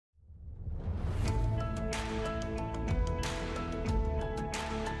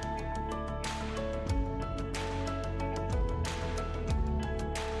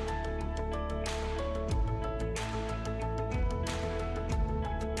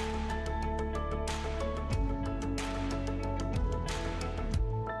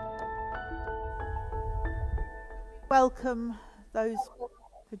Welcome those who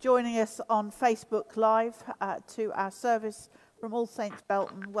are joining us on Facebook Live to our service from All Saints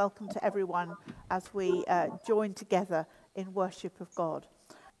Belton. Welcome to everyone as we join together in worship of God.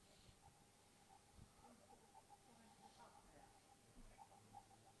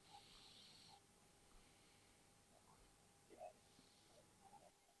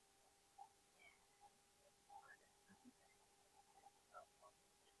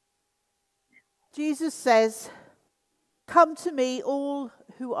 Jesus says, "Come to me, all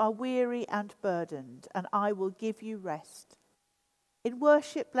who are weary and burdened, and I will give you rest." In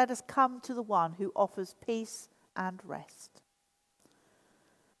worship, let us come to the one who offers peace and rest.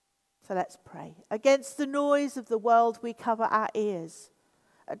 So let's pray. Against the noise of the world, we cover our ears.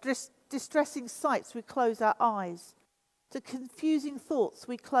 At distressing sights, we close our eyes. To confusing thoughts,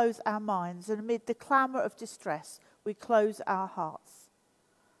 we close our minds. And amid the clamour of distress, we close our hearts.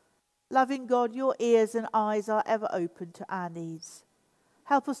 Loving God, your ears and eyes are ever open to our needs.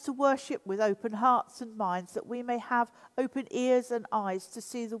 Help us to worship with open hearts and minds, that we may have open ears and eyes to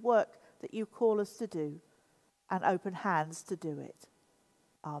see the work that you call us to do, and open hands to do it.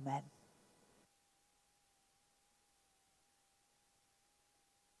 Amen.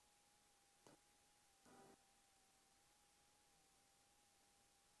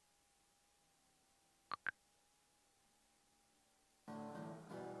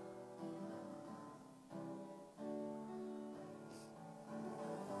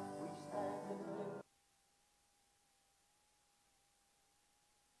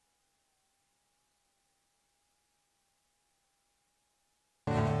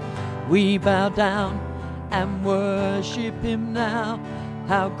 We bow down and worship him now.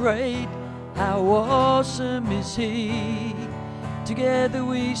 How great, how awesome is he. Together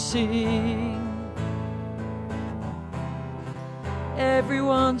we sing.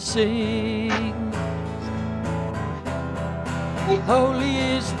 Everyone sing. Holy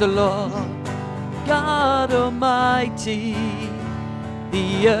is the Lord, God Almighty.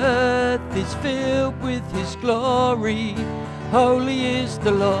 The earth is filled with his glory. Holy is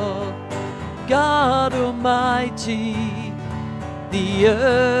the Lord, God Almighty. The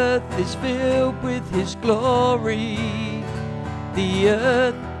earth is filled with his glory. The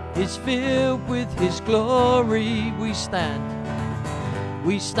earth is filled with his glory. We stand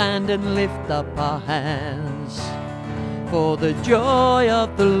and lift up our hands, for the joy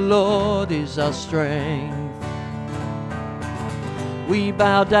of the Lord is our strength. We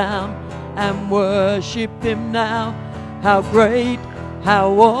bow down and worship him now. How great,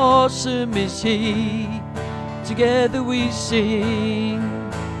 how awesome is he. Together we sing.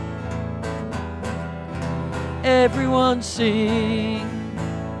 Everyone sing.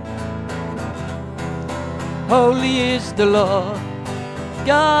 Holy is the Lord,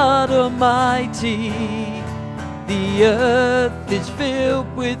 God Almighty. The earth is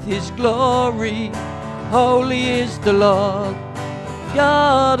filled with his glory. Holy is the Lord,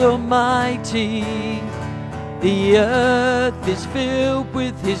 God Almighty. The earth is filled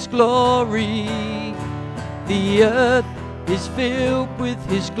with his glory. The earth is filled with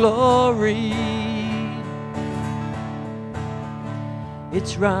his glory.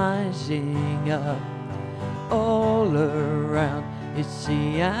 It's rising up all around. It's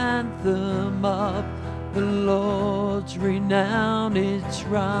the anthem of the Lord's renown. It's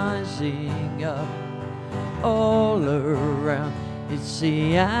rising up all around. It's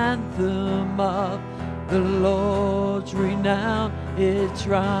the anthem of the Lord's renown. It's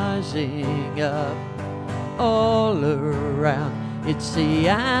rising up all around. It's the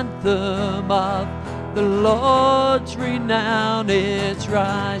anthem of the Lord's renown. It's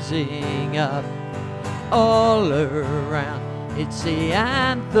rising up all around. It's the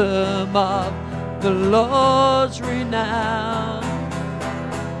anthem of the Lord's renown.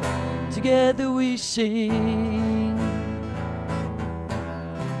 Together we sing.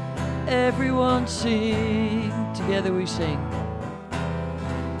 Everyone sing. Together we sing.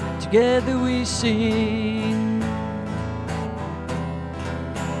 Together we sing.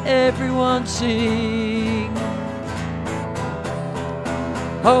 Everyone sing.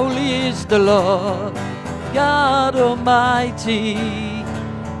 Holy is the Lord, God Almighty.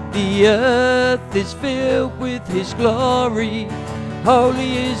 The earth is filled with his glory.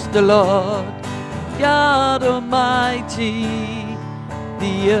 Holy is the Lord, God Almighty.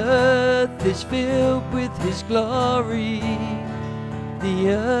 The earth is filled with his glory. The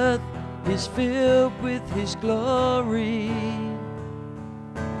earth is filled with his glory.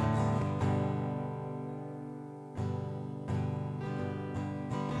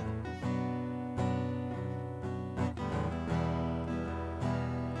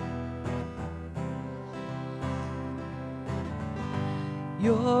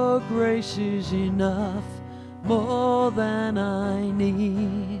 Your grace is enough, more than I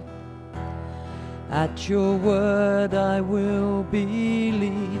need. At your word I will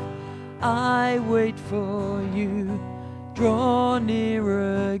believe. I wait for you, draw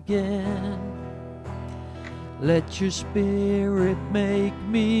near again. Let your spirit make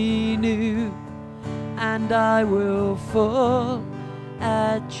me new, and I will fall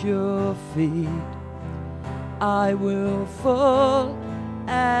at your feet. I will fall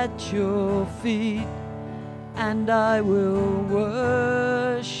at your feet, and I will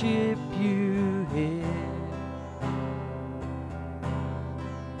worship you here.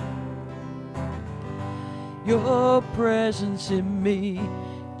 Your presence in me,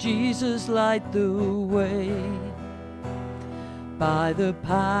 Jesus, light the way. By the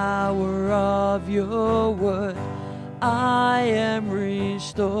power of your word, I am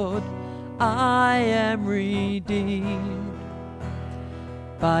restored, I am redeemed.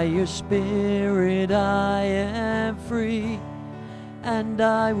 By your spirit I am free, and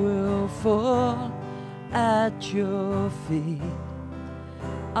I will fall at your feet.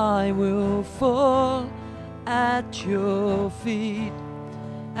 I will fall at your feet,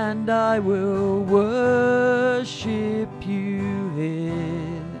 and I will worship you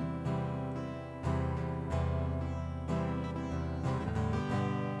here.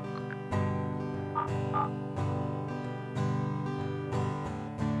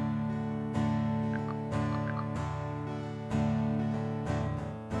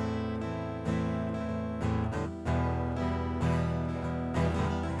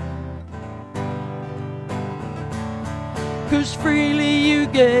 'Cause freely you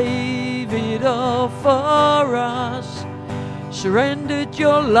gave it all for us, surrendered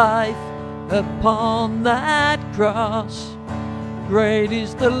your life upon that cross. Great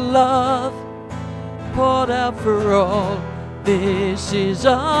is the love poured out for all. This is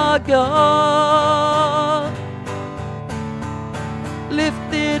our God,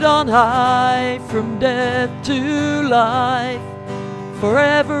 lifted on high from death to life.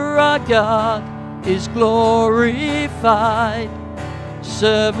 Forever our God is glorified.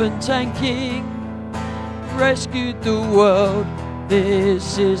 Servant and King rescued the world.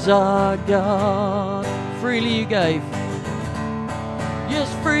 This is our God. Freely you gave.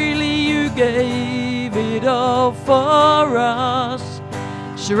 Yes, freely you gave it all for us.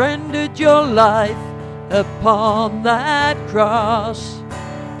 Surrendered your life upon that cross.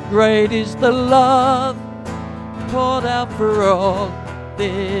 Great is the love poured out for all.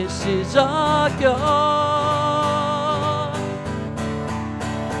 This is our God,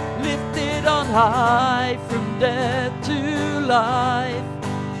 lifted on high from death to life.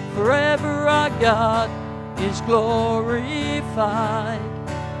 Forever our God is glorified.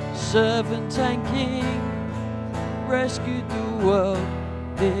 Servant and King rescued the world.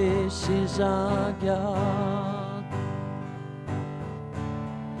 This is our God.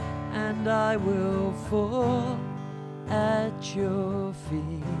 And I will fall at your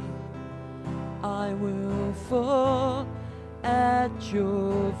feet. I will fall at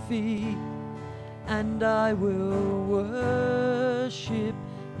your feet, and I will worship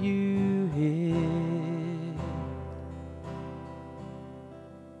you here.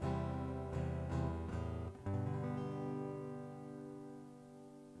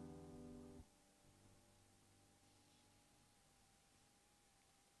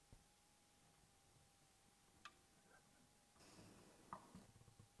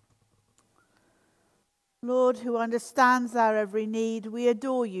 Lord, who understands our every need, we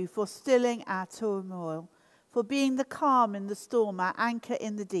adore you for stilling our turmoil, for being the calm in the storm, our anchor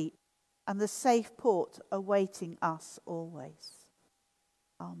in the deep, and the safe port awaiting us always.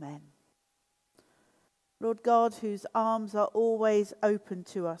 Amen. Lord God, whose arms are always open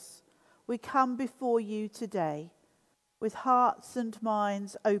to us, we come before you today with hearts and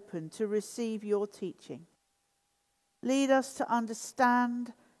minds open to receive your teaching. Lead us to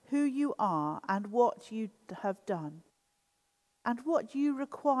understand who you are and what you have done, and what you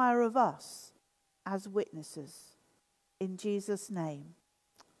require of us as witnesses. In Jesus' name,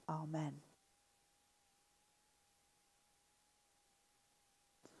 amen.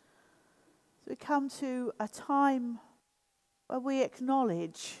 So we come to a time where we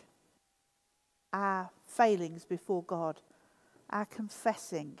acknowledge our failings before God, our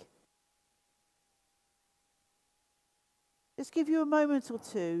confessing. Just give you a moment or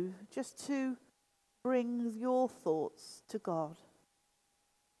two just to bring your thoughts to God.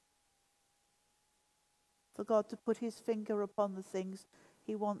 For God to put his finger upon the things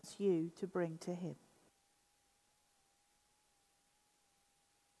he wants you to bring to him.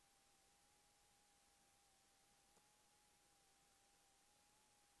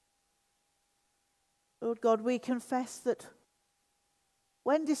 Lord God, we confess that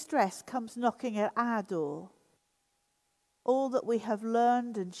when distress comes knocking at our door, all that we have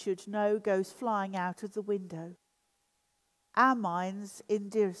learned and should know goes flying out of the window. Our minds in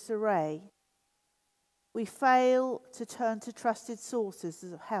disarray. We fail to turn to trusted sources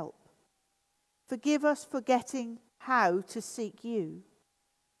of help. Forgive us forgetting how to seek you.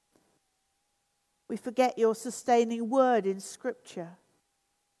 We forget your sustaining word in Scripture,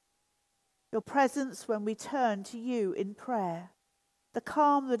 your presence when we turn to you in prayer, the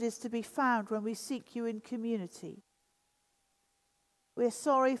calm that is to be found when we seek you in community. We are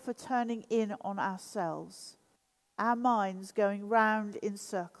sorry for turning in on ourselves, our minds going round in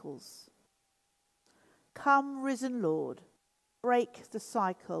circles. Come, risen Lord, break the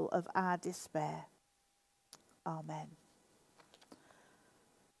cycle of our despair. Amen.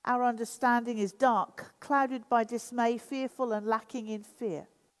 Our understanding is dark, clouded by dismay, fearful and lacking in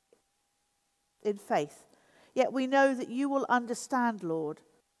faith. Yet we know that you will understand, Lord.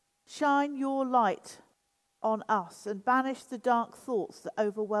 Shine your light on us and banish the dark thoughts that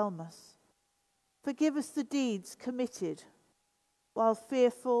overwhelm us. Forgive us the deeds committed while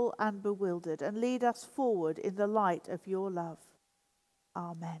fearful and bewildered, and lead us forward in the light of your love.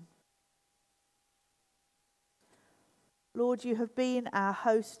 Amen. Lord, you have been our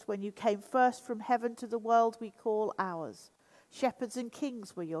host when you came first from heaven to the world we call ours. Shepherds and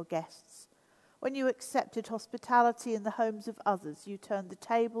kings were your guests. When you accepted hospitality in the homes of others, you turned the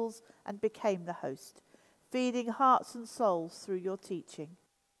tables and became the host, feeding hearts and souls through your teaching.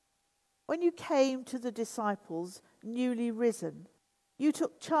 When you came to the disciples, newly risen, you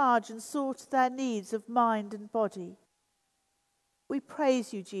took charge and saw to their needs of mind and body. We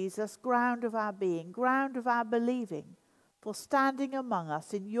praise you, Jesus, ground of our being, ground of our believing, for standing among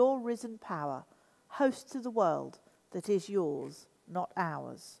us in your risen power, host to the world that is yours, not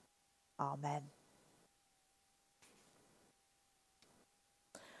ours. Amen.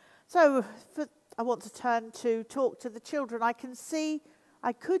 So I want to turn to talk to the children. I could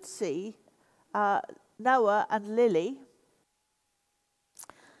see Noah and Lily.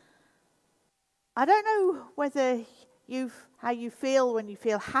 I don't know whether how you feel when you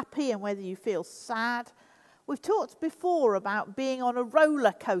feel happy and whether you feel sad. We've talked before about being on a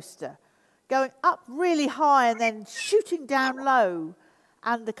roller coaster, going up really high and then shooting down low,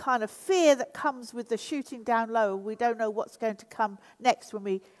 and the kind of fear that comes with the shooting down low. We don't know what's going to come next when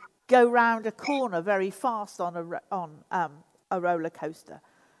we go round a corner very fast on a roller coaster.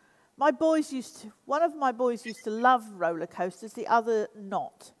 One of my boys used to love roller coasters, the other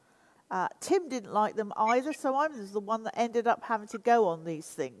not. Tim didn't like them either, so I was the one that ended up having to go on these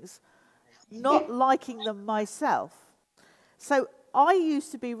things, not liking them myself. So I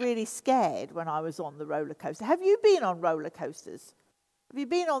used to be really scared when I was on the roller coaster. Have you been on roller coasters? Have you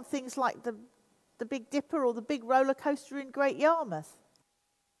been on things like the Big Dipper or the big roller coaster in Great Yarmouth?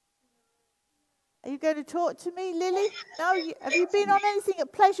 Are you going to talk to me, Lily? No, have you been on anything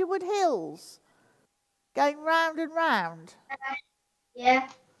at Pleasurewood Hills? Going round and round? Yeah. Yeah.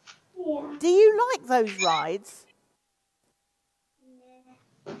 Do you like those rides?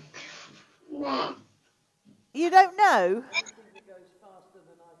 No. You don't know? I think it goes faster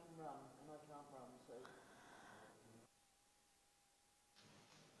than I can run, and I can't run, so...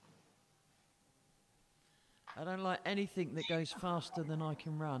 I don't like anything that goes faster than I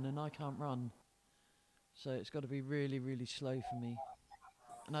can run, and I can't run. So it's got to be really, really slow for me.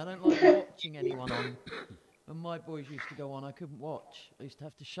 And I don't like watching anyone on. When my boys used to go on, I couldn't watch. I used to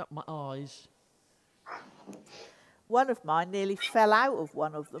have to shut my eyes. One of mine nearly fell out of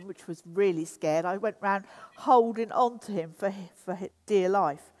one of them, which was really scared. I went round holding on to him for dear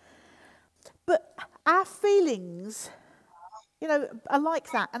life. But our feelings, are like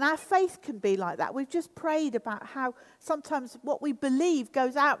that. And our faith can be like that. We've just prayed about how sometimes what we believe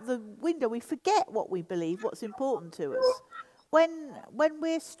goes out the window. We forget what we believe, what's important to us, when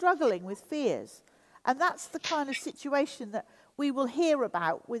we're struggling with fears. And that's the kind of situation that we will hear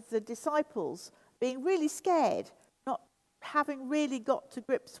about with the disciples being really scared, not having really got to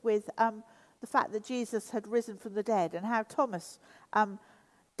grips with the fact that Jesus had risen from the dead, and how Thomas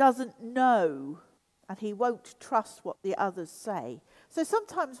doesn't know and he won't trust what the others say. So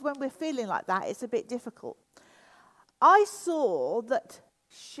sometimes when we're feeling like that, it's a bit difficult. I saw that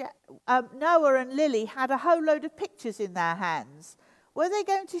Noah and Lily had a whole load of pictures in their hands. Were they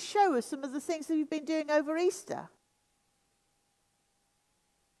going to show us some of the things that we've been doing over Easter?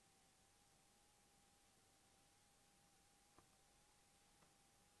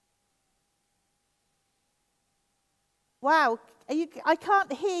 Wow, I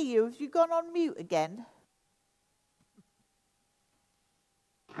can't hear you. Have you gone on mute again?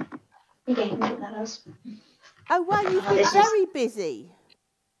 You gave me what that was. Oh, wow, you've been This is- very busy.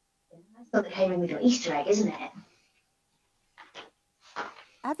 That's not the Henry little Easter egg, isn't it?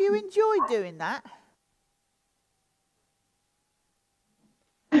 Have you enjoyed doing that?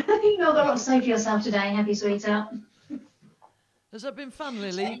 You've not got a lot to say for yourself today, have you, sweetheart? Has that been fun,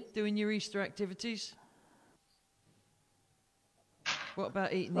 Lily, doing your Easter activities? What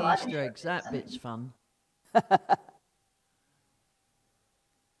about eating the What? Easter eggs? That bit's fun.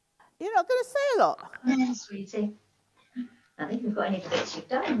 You're not going to say a lot. Yeah, sweetie. I think we've got any bits you've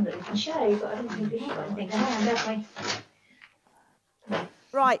done that we can show, but I don't think we've got anything to hand, have we?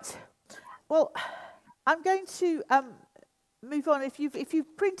 Right. Well, I'm going to move on. If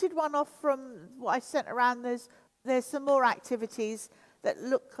you've printed one off from what I sent around, there's some more activities that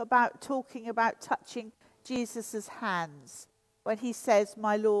look about talking about touching Jesus's hands when he says,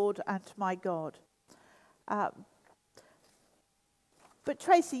 "My Lord and my God." But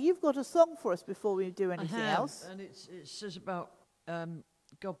Tracy, you've got a song for us before we do anything else. And it says about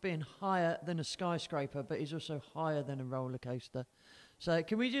God being higher than a skyscraper, but he's also higher than a roller coaster. So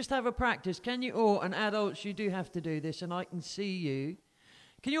can we just have a practice? Can you all, and adults, you do have to do this, and I can see you.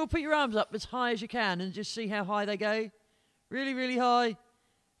 Can you all put your arms up as high as you can and just see how high they go? Really, really high.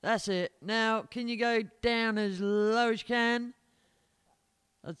 That's it. Now, can you go down as low as you can?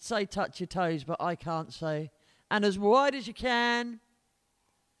 I'd say touch your toes, but I can't say. And as wide as you can.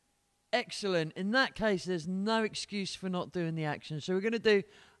 Excellent. In that case, there's no excuse for not doing the action. So we're going to do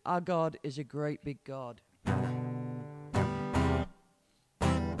Our God is a Great Big God.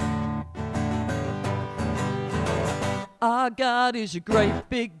 Our God is a great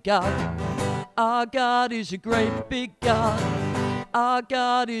big God. Our God is a great big God. Our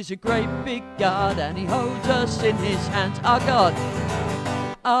God is a great big God, and he holds us in his hands. Our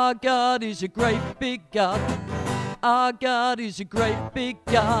God is a great big God. Our God is a great big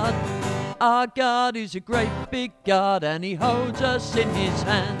God. Our God is a great big God, and he holds us in his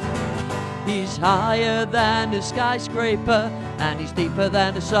hands. He's higher than a skyscraper, and he's deeper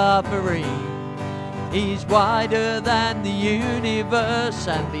than a submarine. He's wider than the universe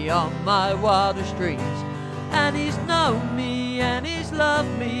and beyond my wildest dreams. And he's known me and he's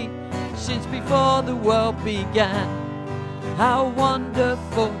loved me since before the world began. How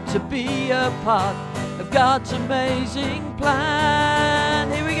wonderful to be a part of God's amazing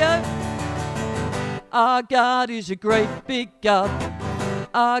plan. Here we go. Our God is a great big God.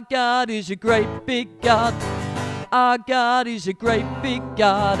 Our God is a great big God. Our God is a great big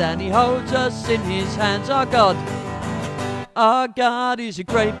God, and he holds us in his hands. Our God is a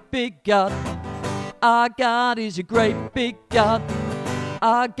great big God. Our God is a great big God.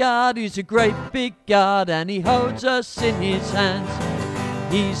 Our God is a great big God, and he holds us in his hands.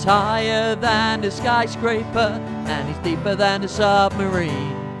 He's higher than a skyscraper, and he's deeper than a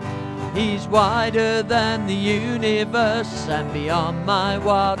submarine. He's wider than the universe and beyond my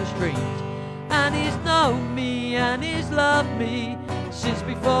wildest dreams. And he's known me and he's loved me since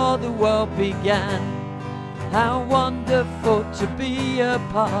before the world began. How wonderful to be a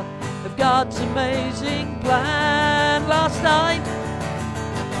part of God's amazing plan. Last time.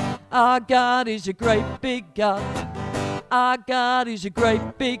 Our God is a great big God. Our God is a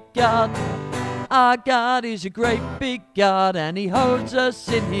great big God. Our God is a great big God, and he holds us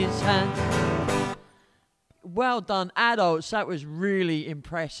in his hands. Well done, adults. That was really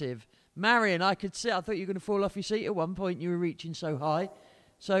impressive. Marion, I could see, I thought you were going to fall off your seat at one point. You were reaching so high.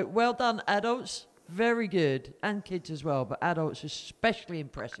 So well done, adults. Very good. And kids as well, but adults especially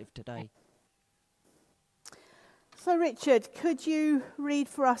impressive today. So, Richard, could you read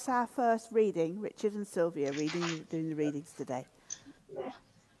for us our first reading? Richard and Sylvia doing the readings today.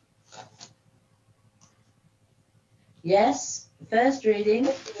 Yes, the first reading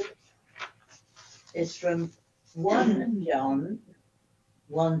is from 1 John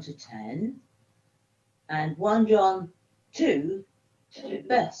 1 to 10 and 1 John 2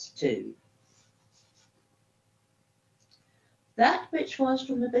 verse 2. That which was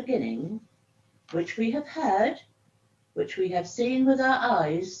from the beginning, which we have heard, which we have seen with our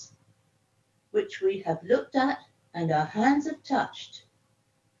eyes, which we have looked at and our hands have touched,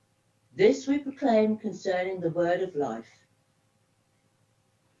 this we proclaim concerning the word of life.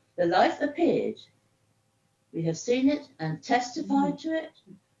 The life appeared. We have seen it and testified to it,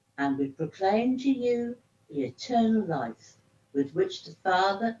 and we proclaim to you the eternal life with which the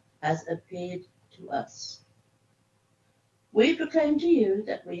Father has appeared to us. We proclaim to you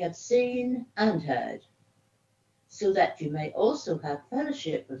that we have seen and heard, so that you may also have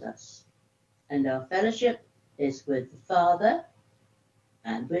fellowship with us. And our fellowship is with the Father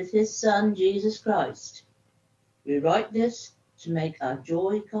and with his Son, Jesus Christ. We write this to make our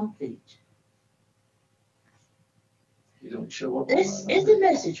joy complete. This is the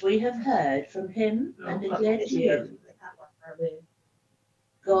message we have heard from him and declared to you.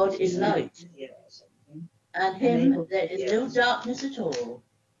 God is light, and him there is no darkness at all.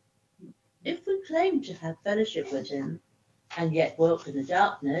 If we claim to have fellowship with him and yet walk in the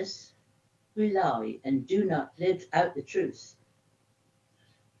darkness, we lie and do not live out the truth.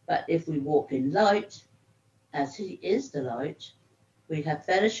 But if we walk in light, as he is the light, we have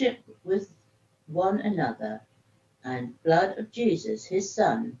fellowship with one another, and blood of Jesus, his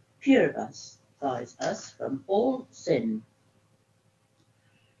Son, purifies us from all sin.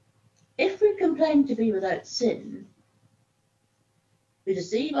 If we claim to be without sin, we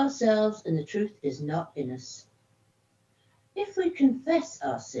deceive ourselves and the truth is not in us. If we confess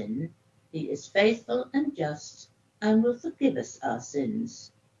our sin, he is faithful and just and will forgive us our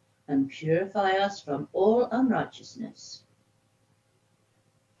sins and purify us from all unrighteousness.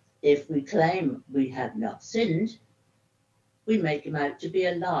 If we claim we have not sinned, we make him out to be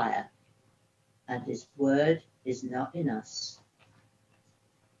a liar, and his word is not in us.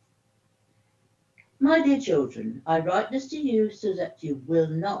 My dear children, I write this to you so that you will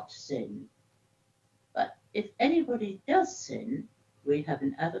not sin. But if anybody does sin, we have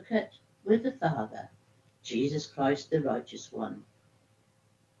an advocate with the Father, Jesus Christ, the righteous one.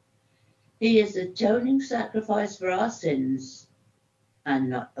 He is the atoning sacrifice for our sins, and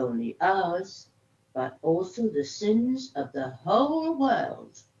not only ours, but also the sins of the whole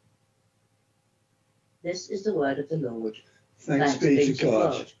world. This is the word of the Lord. Thanks be to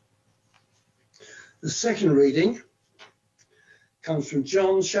God. The second reading comes from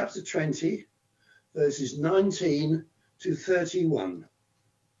John chapter 20, verses 19 to 31.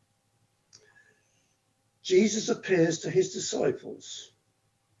 Jesus appears to his disciples.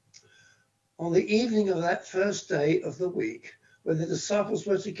 On the evening of that first day of the week, when the disciples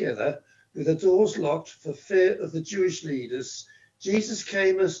were together with the doors locked for fear of the Jewish leaders, Jesus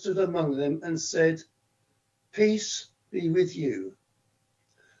came and stood among them and said, "Peace be with you."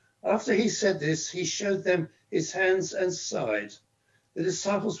 After he said this, he showed them his hands and side. The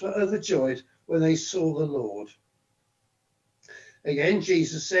disciples were overjoyed when they saw the Lord. Again,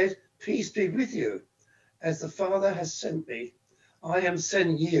 Jesus said, "Peace be with you. As the Father has sent me, I am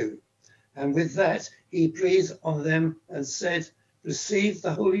sending you." And with that, he breathed on them and said, "Receive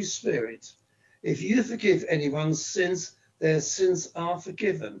the Holy Spirit. If you forgive anyone's sins, their sins are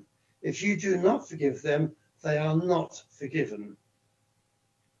forgiven. If you do not forgive them, they are not forgiven."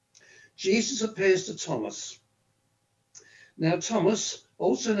 Jesus appears to Thomas. Now Thomas,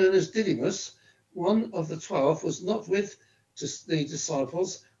 also known as Didymus, one of the 12, was not with the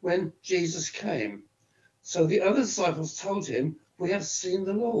disciples when Jesus came. So the other disciples told him, "We have seen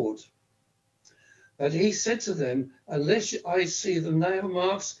the Lord." But he said to them, "Unless I see the nail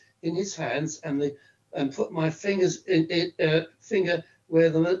marks in his hands and put my fingers finger where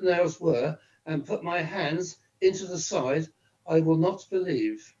the nails were, and put my hands into the side, I will not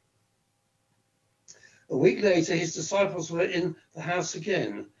believe." A week later, his disciples were in the house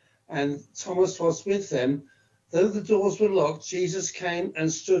again, and Thomas was with them. Though the doors were locked, Jesus came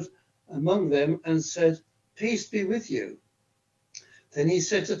and stood among them and said, "Peace be with you." Then he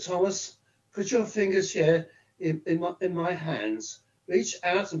said to Thomas, "Put your fingers here in my hands. Reach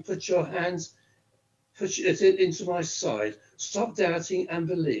out and put it into my side. Stop doubting and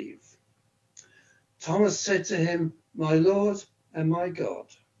believe." Thomas said to him, "My Lord and my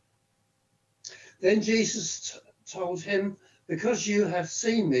God." Then Jesus told him, "Because you have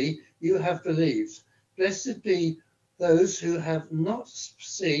seen me, you have believed. Blessed be those who have not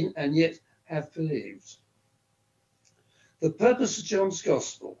seen and yet have believed." The purpose of John's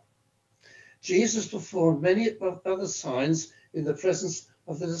Gospel. Jesus performed many other signs in the presence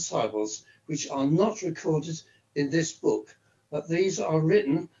of the disciples, which are not recorded in this book, but these are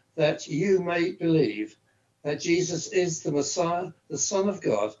written that you may believe that Jesus is the Messiah, the Son of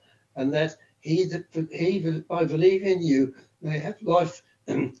God, and that he by believing in you may have life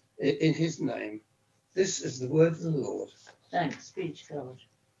in his name. This is the word of the Lord. Thanks be to God.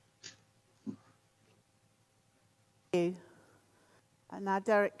 Thank you. And now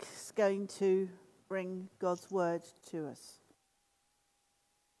Derek's going to bring God's word to us.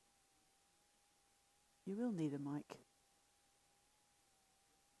 You will need a mic.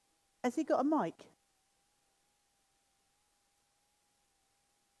 Has he got a mic?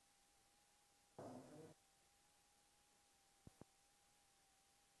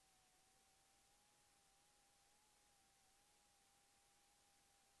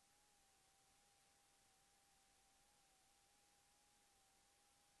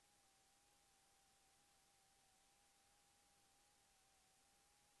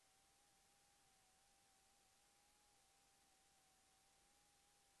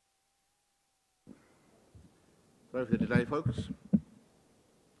 Sorry for the delay, folks. A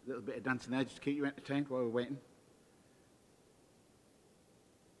little bit of dancing there just to keep you entertained while we're waiting.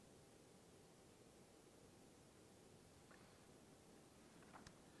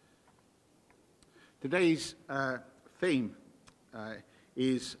 Today's theme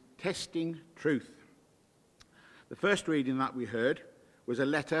is testing truth. The first reading that we heard was a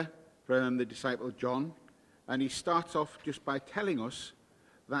letter from the disciple John, and he starts off just by telling us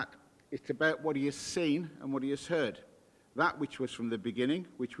that it's about what he has seen and what he has heard. That which was from the beginning,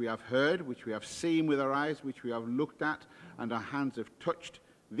 which we have heard, which we have seen with our eyes, which we have looked at, and our hands have touched,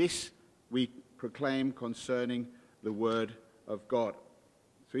 this we proclaim concerning the word of God.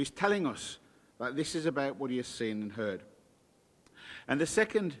 So he's telling us that this is about what he has seen and heard. And the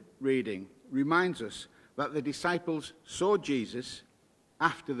second reading reminds us that the disciples saw Jesus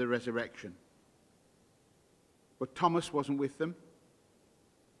after the resurrection. But Thomas wasn't with them,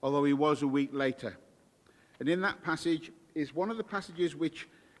 although he was a week later. And in that passage is one of the passages which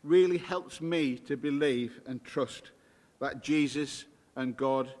really helps me to believe and trust that Jesus and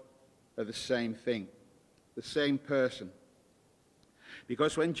God are the same thing, the same person.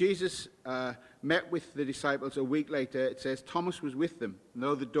 Because when Jesus met with the disciples a week later, it says Thomas was with them, and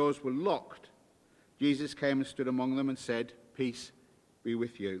though the doors were locked, Jesus came and stood among them and said, "Peace be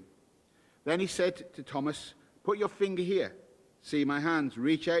with you." Then he said to Thomas, "Put your finger here. See my hands.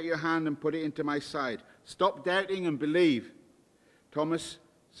 Reach out your hand and put it into my side. Stop doubting and believe." Thomas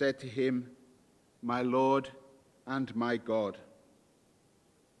said to him, "My Lord and my God."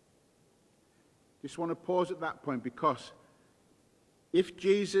 Just want to pause at that point, because if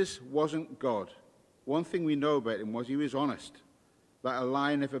Jesus wasn't God, one thing we know about him was he was honest, that a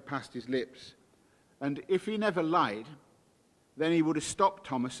lie never passed his lips. And if he never lied, then he would have stopped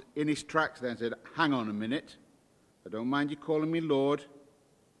Thomas in his tracks there and said, "Hang on a minute. I don't mind you calling me Lord,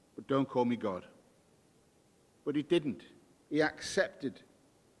 but don't call me God." But he didn't. He accepted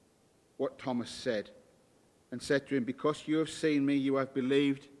what Thomas said and said to him, "Because you have seen me, you have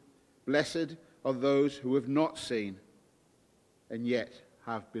believed. Blessed are those who have not seen and yet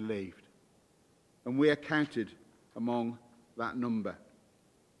have believed." And we are counted among that number.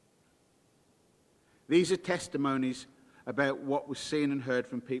 These are testimonies about what was seen and heard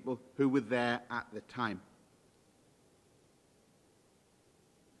from people who were there at the time.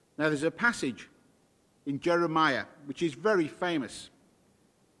 Now, there's a passage in Jeremiah which is very famous,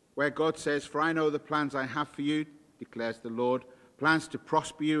 where God says, "For I know the plans I have for you, declares the Lord, plans to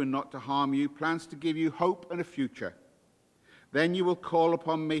prosper you and not to harm you, plans to give you hope and a future. Then you will call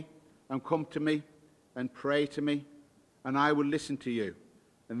upon me and come to me and pray to me, and I will listen to you."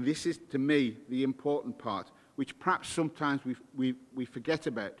 And this is, to me, the important part, which perhaps sometimes we forget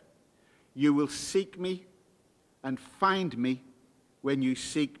about. "You will seek me and find me when you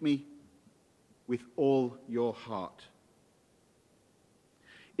seek me with all your heart."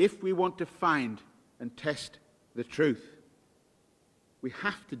 If we want to find and test the truth, we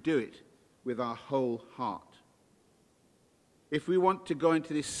have to do it with our whole heart. If we want to go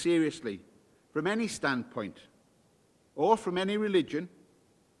into this seriously, from any standpoint, or from any religion,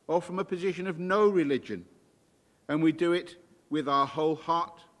 or from a position of no religion, and we do it with our whole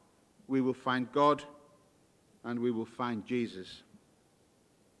heart, we will find God and we will find Jesus,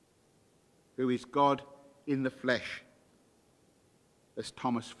 who is God in the flesh, as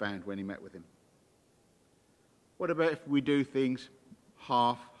Thomas found when he met with him. What about if we do things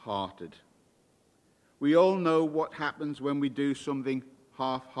half-hearted? We all know what happens when we do something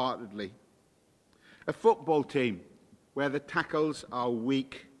half-heartedly. A football team where the tackles are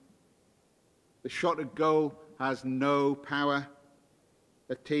weak, the shot at goal has no power,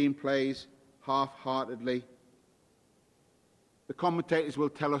 the team plays half-heartedly. The commentators will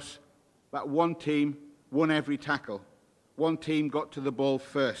tell us that one team won every tackle. One team got to the ball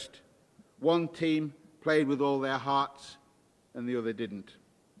first. One team played with all their hearts and the other didn't.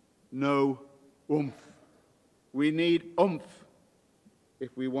 No oomph. We need oomph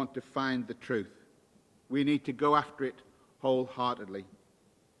if we want to find the truth. We need to go after it wholeheartedly.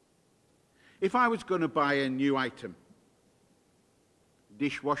 If I was going to buy a new item,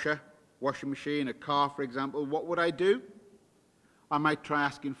 dishwasher, washing machine, a car, for example, what would I do? I might try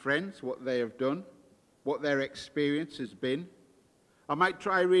asking friends what they have done, what their experience has been. I might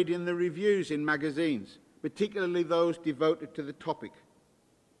try reading the reviews in magazines, particularly those devoted to the topic,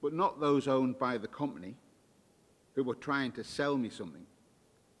 but not those owned by the company who were trying to sell me something.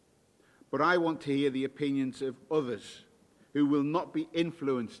 But I want to hear the opinions of others who will not be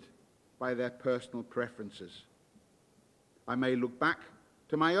influenced by their personal preferences. I may look back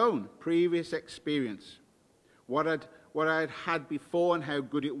to my own previous experience, what I'd had before and how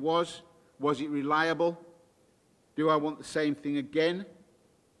good it was. Was it reliable? Do I want the same thing again,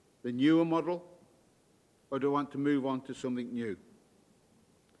 the newer model, or do I want to move on to something new?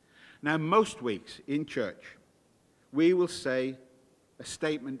 Now, most weeks in church, we will say a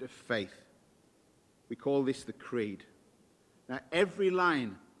statement of faith. We call this the creed. Now, every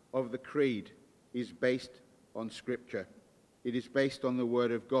line of the creed is based on Scripture. It is based on the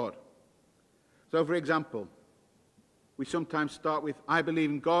Word of God. So, for example, we sometimes start with, I believe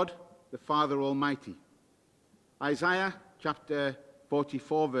in God, the Father Almighty. Isaiah chapter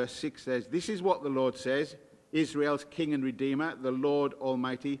 44, verse 6 says, this is what the Lord says, Israel's King and Redeemer, the Lord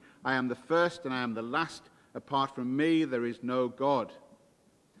Almighty. I am the first and I am the last. Apart from me, there is no God.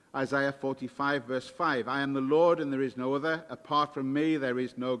 Isaiah 45, verse 5, I am the Lord and there is no other. Apart from me, there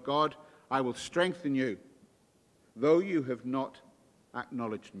is no God. I will strengthen you, though you have not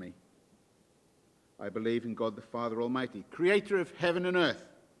acknowledged me. I believe in God the Father Almighty, creator of heaven and earth.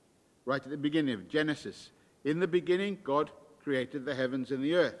 Right at the beginning of Genesis. In the beginning, God created the heavens and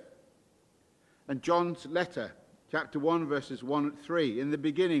the earth. And John's letter, chapter 1, verses 1 and 3. In the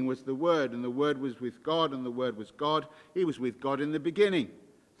beginning was the Word, and the Word was with God, and the Word was God. He was with God in the beginning.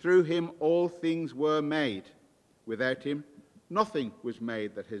 Through him all things were made. Without him nothing was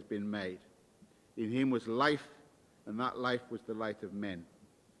made that has been made. In him was life, and that life was the light of men.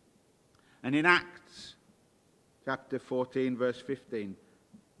 And in Acts, chapter 14, verse 15,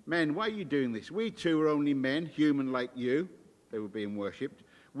 men, why are you doing this? We too are only men, human like you. They were being worshipped.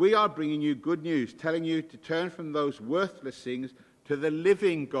 We are bringing you good news, telling you to turn from those worthless things to the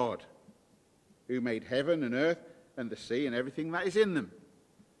living God, who made heaven and earth and the sea and everything that is in them.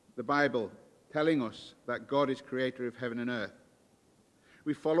 The Bible telling us that God is creator of heaven and earth.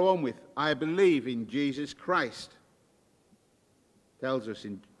 We follow on with, I believe in Jesus Christ. Tells us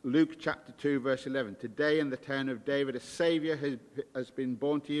in Luke chapter 2, verse 11, today in the town of David, a Saviour has been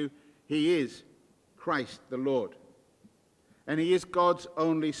born to you. He is Christ the Lord. And he is God's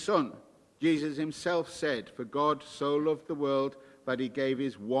only Son. Jesus himself said, for God so loved the world that he gave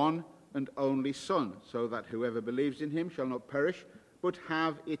his one and only Son, so that whoever believes in him shall not perish, but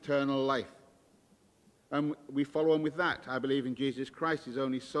have eternal life. And we follow on with that. I believe in Jesus Christ, his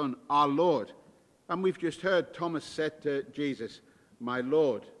only Son, our Lord. And we've just heard Thomas said to Jesus, my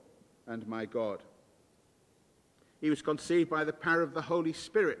Lord and my God. He was conceived by the power of the Holy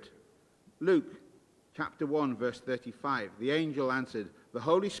Spirit. Luke chapter 1, verse 35. The angel answered, the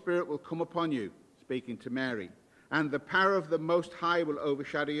Holy Spirit will come upon you, speaking to Mary, and the power of the Most High will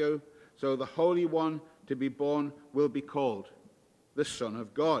overshadow you, so the Holy One to be born will be called the Son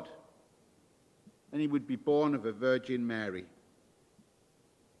of God. And he would be born of a Virgin Mary.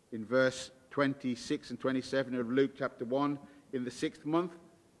 In verse 26 and 27 of Luke chapter 1, in the 6th month,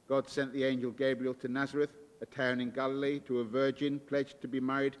 God sent the angel Gabriel to Nazareth, a town in Galilee, to a virgin pledged to be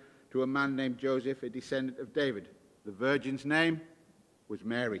married to a man named Joseph, a descendant of David. The virgin's name was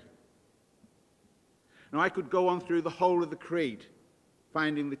Mary. Now, I could go on through the whole of the creed,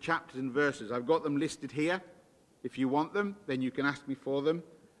 finding the chapters and verses. I've got them listed here. If you want them, then you can ask me for them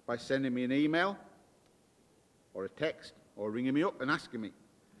by sending me an email or a text or ringing me up and asking me.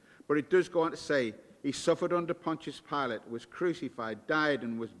 But it does go on to say, he suffered under Pontius Pilate, was crucified, died,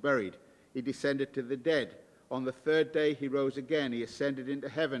 and was buried. He descended to the dead. On the third day he rose again. He ascended into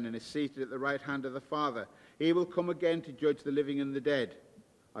heaven and is seated at the right hand of the Father. He will come again to judge the living and the dead.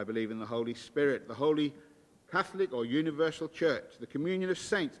 I believe in the Holy Spirit, the Holy Catholic or Universal Church, the communion of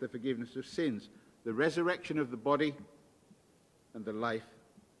saints, the forgiveness of sins, the resurrection of the body, and the life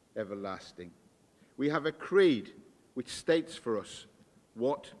everlasting. We have a creed which states for us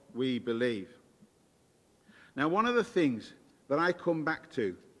what we believe. Now, one of the things that I come back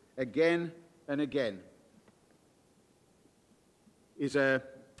to again and again is a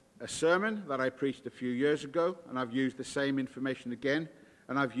sermon that I preached a few years ago, and I've used the same information again,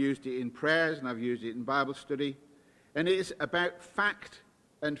 and I've used it in prayers, and I've used it in Bible study, and it is about fact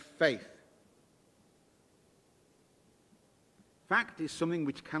and faith. Fact is something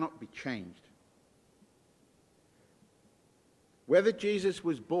which cannot be changed. Whether Jesus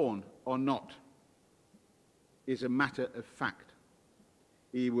was born or not is a matter of fact.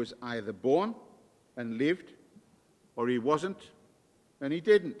 He was either born and lived, or he wasn't and he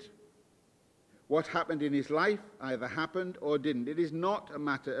didn't. What happened in his life either happened or didn't. It is not a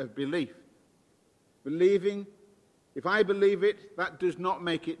matter of belief. Believing, if I believe it, that does not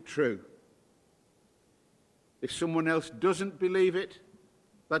make it true. If someone else doesn't believe it,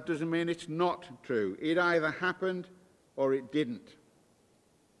 that doesn't mean it's not true. It either happened or it didn't.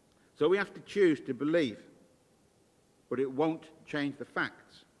 So we have to choose to believe, but it won't change the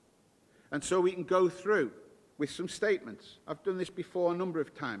facts. And so we can go through with some statements. I've done this before a number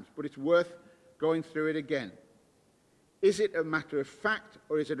of times, but it's worth going through it again. Is it a matter of fact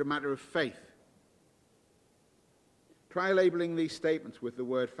or is it a matter of faith? Try labeling these statements with the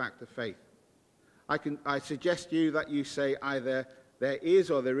word fact or faith. I suggest to you that you say either there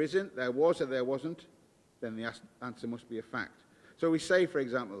is or there isn't, there was or there wasn't, then the answer must be a fact. So we say, for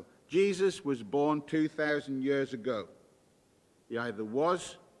example, Jesus was born 2,000 years ago. He either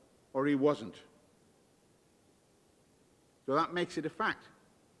was or he wasn't. So that makes it a fact.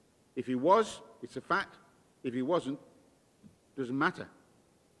 If he was, it's a fact. If he wasn't, it doesn't matter.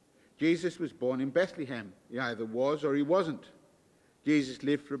 Jesus was born in Bethlehem. He either was or he wasn't. Jesus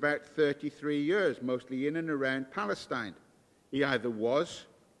lived for about 33 years, mostly in and around Palestine. He either was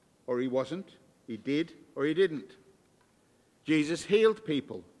or he wasn't. He did or he didn't. Jesus healed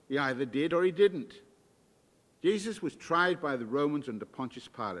people. He either did or he didn't. Jesus was tried by the Romans under Pontius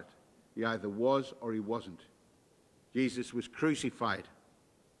Pilate. He either was or he wasn't. Jesus was crucified.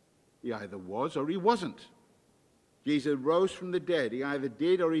 He either was or he wasn't. Jesus rose from the dead. He either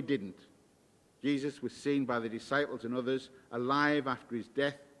did or he didn't. Jesus was seen by the disciples and others alive after his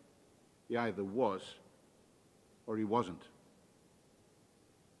death. He either was or he wasn't.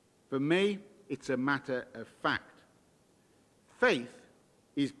 For me, it's a matter of fact. Faith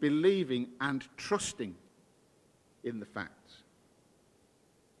is believing and trusting in the facts.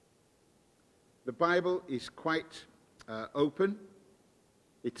 The Bible is quite open.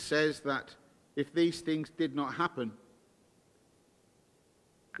 It says that if these things did not happen,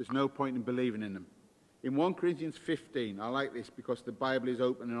 there's no point in believing in them. In 1 Corinthians 15, I like this because the Bible is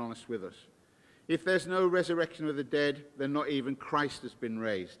open and honest with us. If there's no resurrection of the dead, then not even Christ has been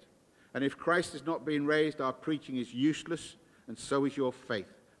raised. And if Christ has not been raised, our preaching is useless, and so is your faith.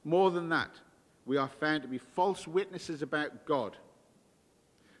 More than that, we are found to be false witnesses about God.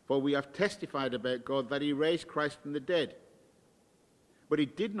 For we have testified about God that he raised Christ from the dead. But he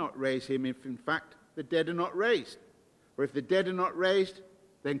did not raise him if, in fact, the dead are not raised. For if the dead are not raised,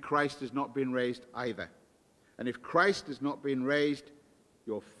 then Christ has not been raised either. And if Christ has not been raised,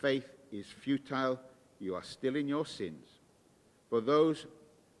 your faith is futile. You are still in your sins.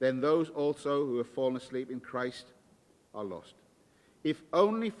 Then those also who have fallen asleep in Christ are lost. If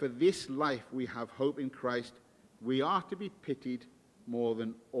only for this life we have hope in Christ, we are to be pitied more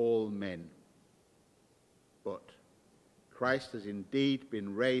than all men. But Christ has indeed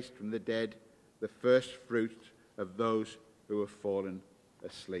been raised from the dead, the first fruit of those who have fallen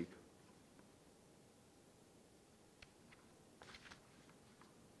asleep.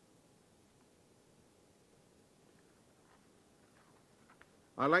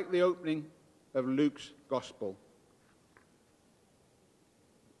 I like the opening of Luke's Gospel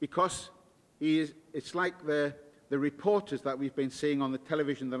because it's like the reporters that we've been seeing on the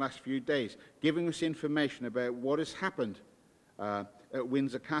television the last few days, giving us information about what has happened at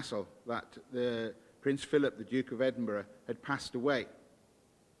Windsor Castle, that Prince Philip, the Duke of Edinburgh, had passed away.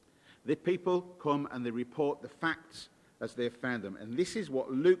 The people come and they report the facts as they have found them. And this is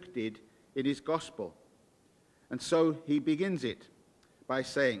what Luke did in his Gospel. And so he begins it by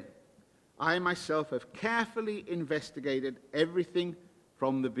saying, I myself have carefully investigated everything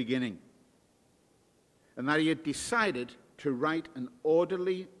from the beginning, and that he had decided to write an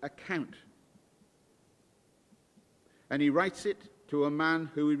orderly account. And he writes it to a man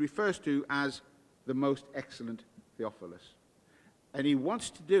who he refers to as the most excellent Theophilus. And he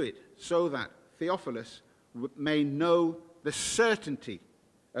wants to do it so that Theophilus may know the certainty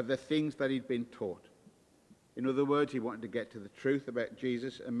of the things that he'd been taught. In other words, he wanted to get to the truth about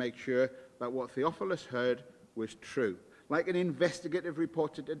Jesus and make sure that what Theophilus heard was true. Like an investigative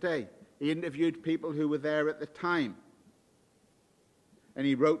reporter today, he interviewed people who were there at the time, and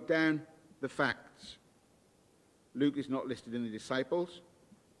he wrote down the facts. Luke is not listed in the disciples.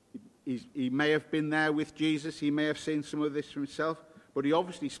 He may have been there with Jesus. He may have seen some of this for himself, but he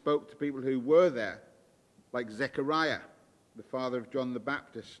obviously spoke to people who were there, like Zechariah, the father of John the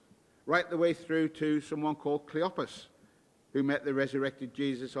Baptist, right the way through to someone called Cleopas, who met the resurrected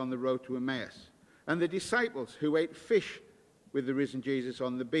Jesus on the road to Emmaus, and the disciples who ate fish with the risen Jesus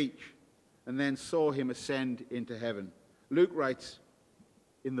on the beach and then saw him ascend into heaven. Luke writes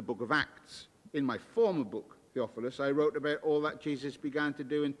in the book of Acts, in my former book, Theophilus, I wrote about all that Jesus began to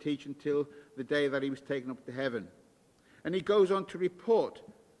do and teach until the day that he was taken up to heaven. And he goes on to report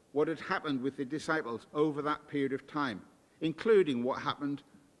what had happened with the disciples over that period of time, including what happened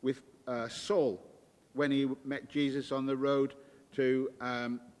with Saul when he met Jesus on the road to I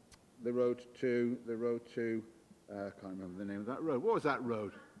can't remember the name of that road. What was that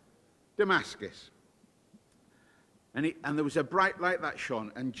road? Damascus. And there was a bright light that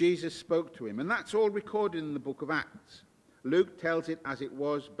shone, and Jesus spoke to him. And that's all recorded in the book of Acts. Luke tells it as it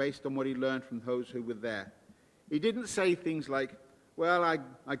was, based on what he learned from those who were there. He didn't say things like, well,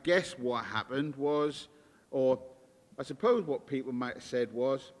 I guess what happened was, or I suppose what people might have said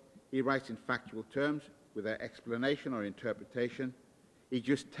was. He writes in factual terms without explanation or interpretation. He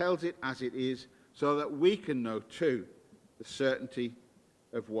just tells it as it is so that we can know too the certainty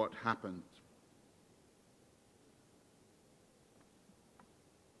of what happened.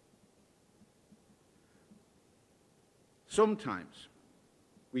 Sometimes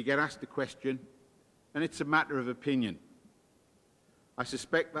we get asked a question and it's a matter of opinion. I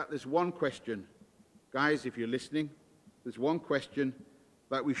suspect that there's one question, guys, if you're listening, there's one question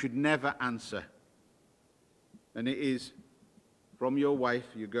that we should never answer. And it is, from your wife,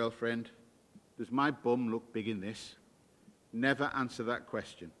 your girlfriend, does my bum look big in this? Never answer that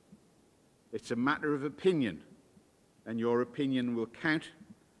question. It's a matter of opinion, and your opinion will count,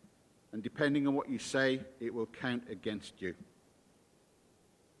 and depending on what you say, it will count against you.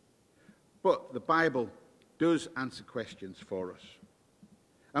 But the Bible does answer questions for us,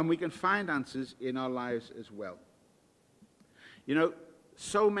 and we can find answers in our lives as well. You know,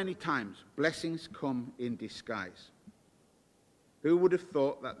 so many times blessings come in disguise. Who would have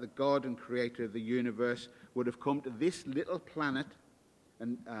thought that the God and creator of the universe would have come to this little planet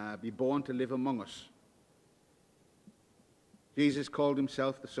and be born to live among us? Jesus called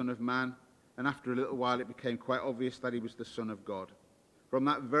himself the Son of Man, and after a little while it became quite obvious that he was the Son of God. From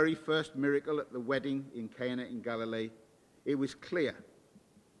that very first miracle at the wedding in Cana in Galilee, it was clear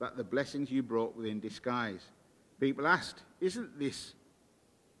that the blessings you brought were in disguise. People asked, isn't this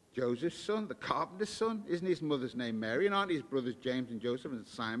Joseph's son, the carpenter's son? Isn't his mother's name Mary? And aren't his brothers James and Joseph and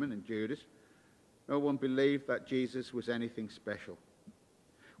Simon and Judas? No one believed that Jesus was anything special.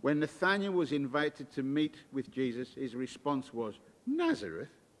 When Nathanael was invited to meet with Jesus, his response was,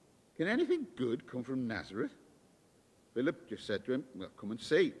 Nazareth? Can anything good come from Nazareth? Philip just said to him, well, come and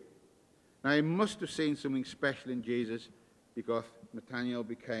see. Now he must have seen something special in Jesus because Nathanael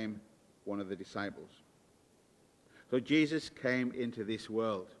became one of the disciples. So Jesus came into this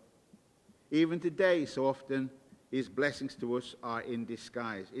world. Even today, so often, his blessings to us are in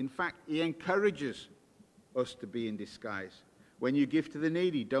disguise. In fact, he encourages us to be in disguise. When you give to the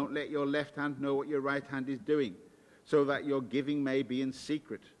needy, don't let your left hand know what your right hand is doing, so that your giving may be in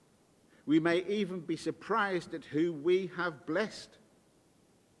secret. We may even be surprised at who we have blessed.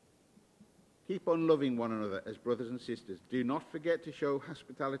 Keep on loving one another as brothers and sisters. Do not forget to show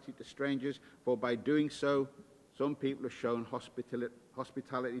hospitality to strangers, for by doing so, some people have shown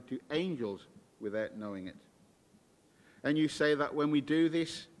hospitality to angels without knowing it. And you say that when we do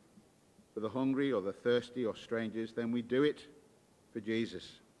this for the hungry or the thirsty or strangers, then we do it for Jesus.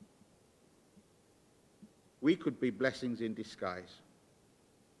 We could be blessings in disguise.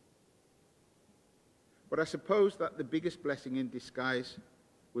 But I suppose that the biggest blessing in disguise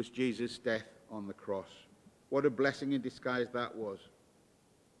was Jesus' death on the cross. What a blessing in disguise that was.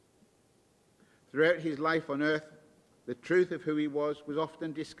 Throughout his life on earth, the truth of who he was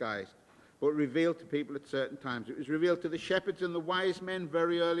often disguised, but revealed to people at certain times. It was revealed to the shepherds and the wise men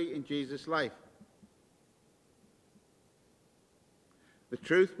very early in Jesus' life. The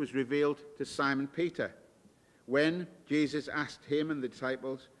truth was revealed to Simon Peter when Jesus asked him and the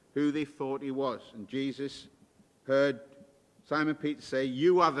disciples who they thought he was. And Jesus heard Simon Peter say,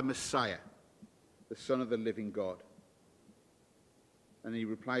 "You are the Messiah, the Son of the living God." And he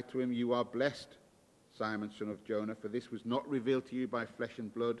replied to him, "You are blessed, Simon, son of Jonah, for this was not revealed to you by flesh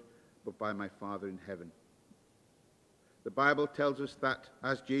and blood, but by my Father in heaven." The Bible tells us that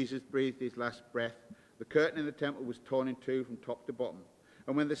as Jesus breathed his last breath, the curtain in the temple was torn in two from top to bottom.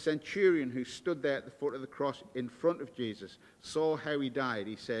 And when the centurion who stood there at the foot of the cross in front of Jesus saw how he died,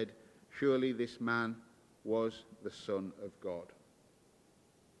 he said, "Surely this man was the Son of God."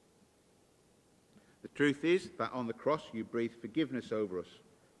 The truth is that on the cross you breathed forgiveness over us,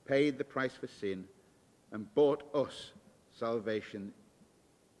 paid the price for sin, and bought us salvation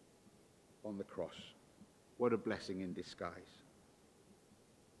on the cross. What a blessing in disguise.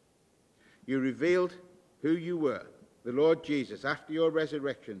 You revealed who you were, the Lord Jesus. After your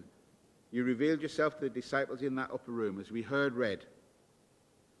resurrection, you revealed yourself to the disciples in that upper room, as we heard read.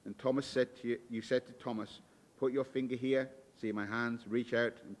 And Thomas said to you said to Thomas, "Put your finger here, see my hands, reach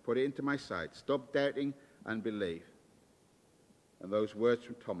out and put it into my side. Stop doubting and believe." And those words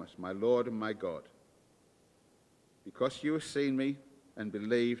from Thomas, "My Lord and my God." Because you have seen me and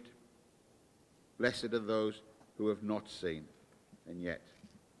believed, blessed are those who have not seen and yet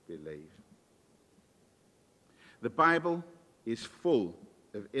believe. The Bible is full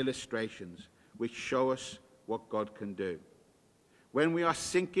of illustrations which show us what God can do. When we are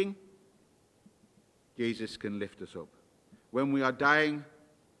sinking, Jesus can lift us up. When we are dying,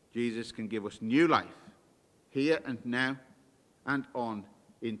 Jesus can give us new life. here and now, and on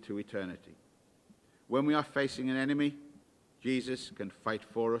into eternity. When we are facing an enemy, Jesus can fight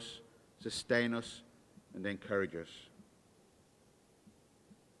for us, sustain us, and encourage us.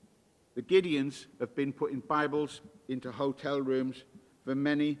 The Gideons have been putting Bibles into hotel rooms for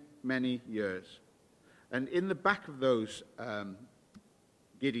many, many years. And in the back of those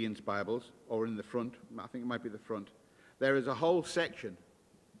Gideon's Bibles, or in the front, I think it might be the front, there is a whole section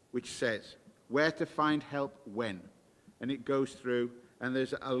which says where to find help when. And it goes through, and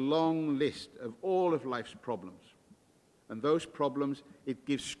there's a long list of all of life's problems. And those problems, it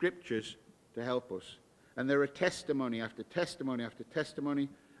gives scriptures to help us. And there are testimony after testimony after testimony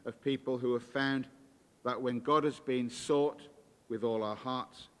of people who have found that when God has been sought with all our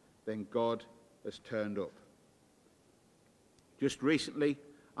hearts, then God has turned up. Just recently,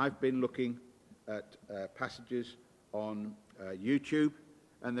 I've been looking at passages on YouTube,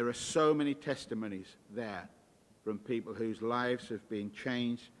 and there are so many testimonies there from people whose lives have been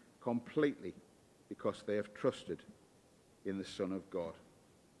changed completely because they have trusted in the Son of God.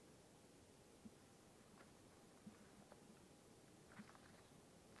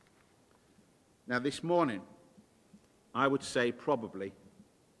 Now, this morning, I would say probably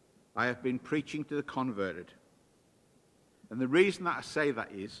I have been preaching to the converted. And the reason that I say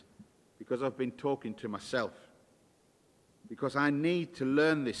that is because I've been talking to myself. Because I need to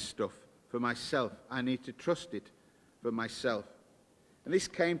learn this stuff for myself. I need to trust it for myself. And this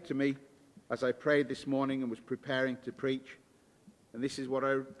came to me as I prayed this morning and was preparing to preach. And this is what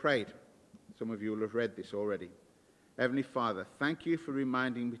I prayed. Some of you will have read this already. Heavenly Father, thank you for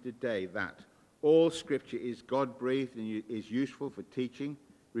reminding me today that all Scripture is God-breathed and is useful for teaching,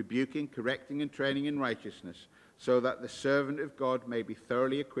 rebuking, correcting, and training in righteousness, so that the servant of God may be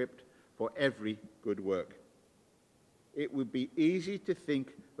thoroughly equipped for every good work. It would be easy to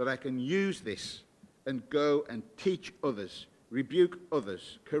think that I can use this and go and teach others, rebuke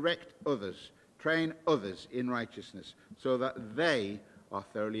others, correct others, train others in righteousness, so that they are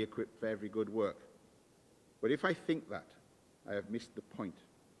thoroughly equipped for every good work. But if I think that, I have missed the point.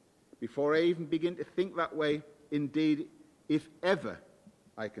 Before I even begin to think that way, indeed, if ever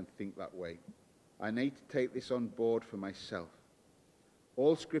I can think that way, I need to take this on board for myself.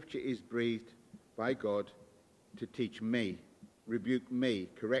 All Scripture is breathed by God to teach me, rebuke me,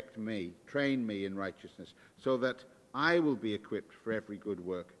 correct me, train me in righteousness, so that I will be equipped for every good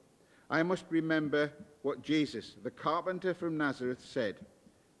work. I must remember what Jesus, the carpenter from Nazareth, said.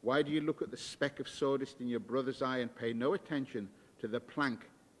 Why do you look at the speck of sawdust in your brother's eye and pay no attention to the plank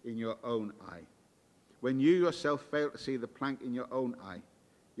in your own eye? When you yourself fail to see the plank in your own eye,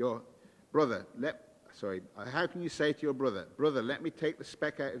 your brother, how can you say to your brother, brother, let me take the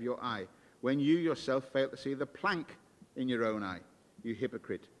speck out of your eye, when you yourself fail to see the plank in your own eye? You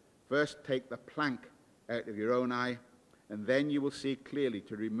hypocrite. First take the plank out of your own eye, and then you will see clearly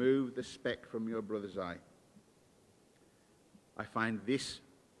to remove the speck from your brother's eye. I find this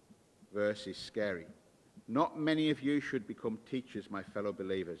verse is scary. Not many of you should become teachers, my fellow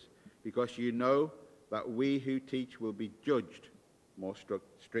believers, because you know that we who teach will be judged more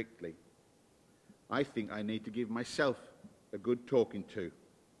strictly. I think I need to give myself a good talking to.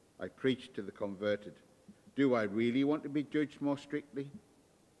 I preach to the converted. Do I really want to be judged more strictly?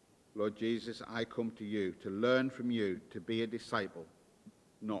 Lord Jesus, I come to you to learn from you to be a disciple,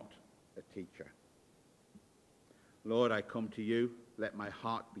 not a teacher. Lord, I come to you. Let my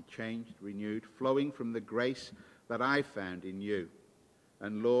heart be changed, renewed, flowing from the grace that I found in you.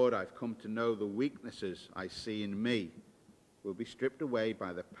 And Lord, I've come to know the weaknesses I see in me will be stripped away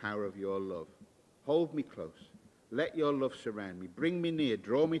by the power of your love. Hold me close. Let your love surround me. Bring me near.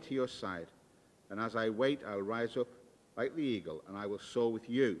 Draw me to your side. And as I wait, I'll rise up like the eagle, and I will soar with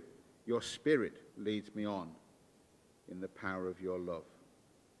you. Your spirit leads me on in the power of your love.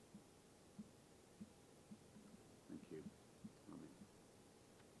 Thank you. Amen.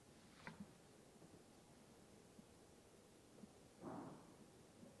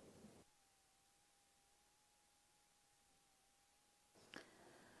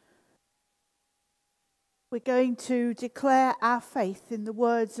 We're going to declare our faith in the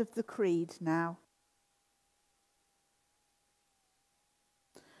words of the Creed now.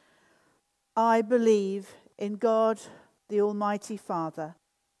 I believe in God, the Almighty Father,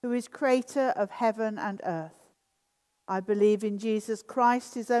 who is creator of heaven and earth. I believe in Jesus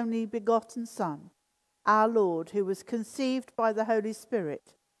Christ, his only begotten Son, our Lord, who was conceived by the Holy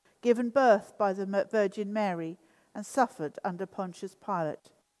Spirit, given birth by the Virgin Mary, and suffered under Pontius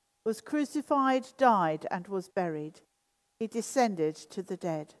Pilate, was crucified, died, and was buried. He descended to the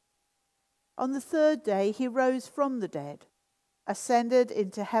dead. On the third day he rose from the dead, ascended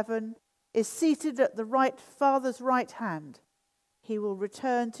into heaven, is seated at the Father's right hand. He will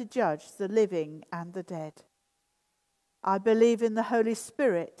return to judge the living and the dead. I believe in the Holy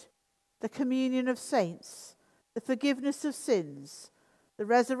Spirit, the communion of saints, the forgiveness of sins, the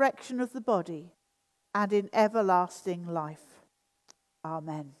resurrection of the body, and in everlasting life.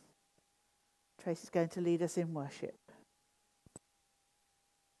 Amen. Tracy's going to lead us in worship.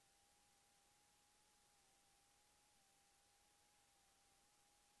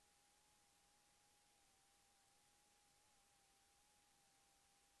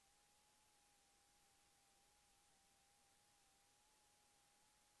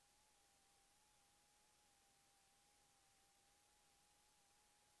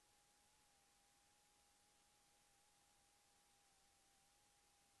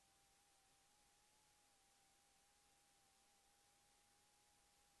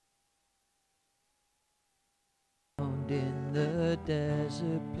 In the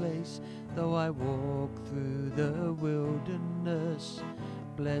desert place, though I walk through the wilderness,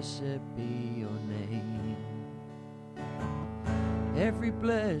 blessed be your name. Every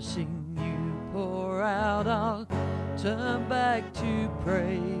blessing you pour out, I'll turn back to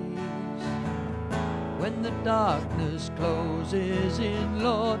praise. When the darkness closes in,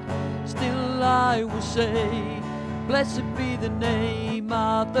 Lord, still I will say, blessed be the name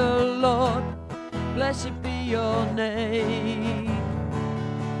of the Lord. Blessed be your name.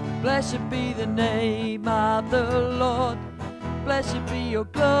 Blessed be the name of the Lord. Blessed be your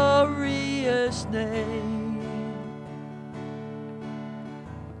glorious name.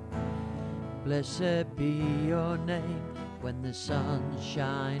 Blessed be your name when the sun's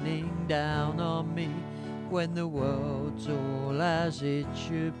shining down on me, when the world's all as it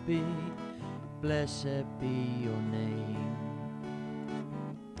should be. Blessed be your name.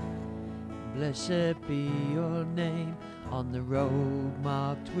 Blessed be your name on the road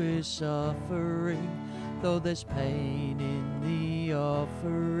marked with suffering, though there's pain in the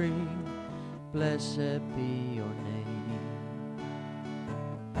offering. Blessed be your name.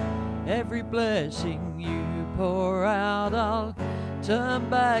 Every blessing you pour out, I'll turn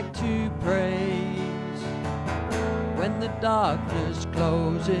back to praise. When the darkness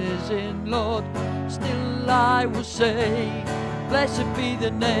closes in, Lord, still I will say, blessed be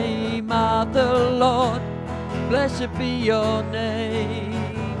the name of the Lord. Blessed be your name.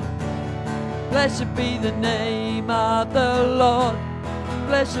 Blessed be the name of the Lord.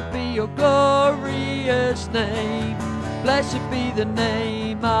 Blessed be your glorious name. Blessed be the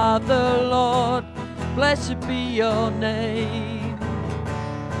name of the Lord. Blessed be your name.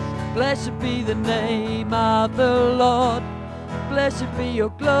 Blessed be the name of the Lord. Blessed be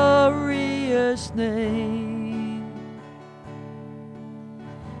your glorious name.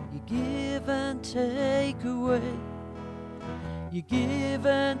 Give and take away. You give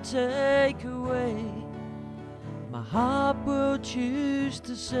and take away. My heart will choose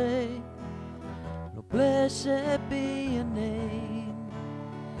to say, Lord, blessed be your name.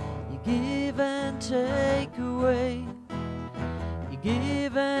 You give and take away. You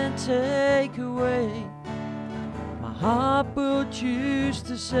give and take away. My heart will choose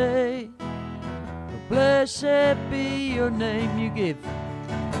to say, Lord, blessed be your name.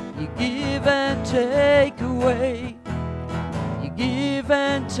 You give and take away. You give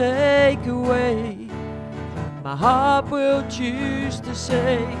and take away. My heart will choose to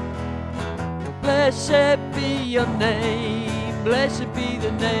say, oh, blessed be your name. Blessed be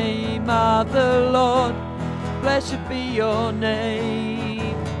the name of the Lord. Blessed be your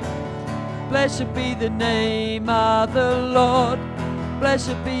name. Blessed be the name of the Lord.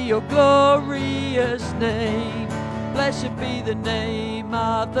 Blessed be your glorious name. Blessed be the name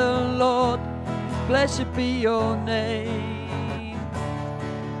of the Lord. Blessed be your name.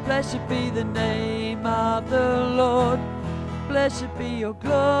 Blessed be the name of the Lord. Blessed be your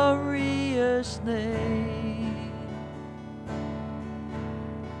glorious name.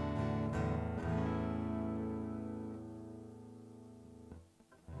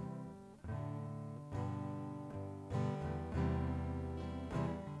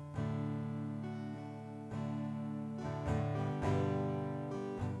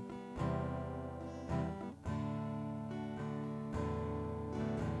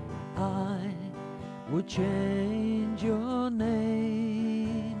 I would change your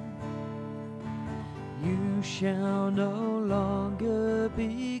name. You shall no longer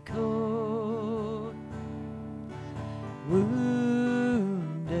be called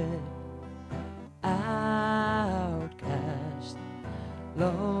wounded, outcast,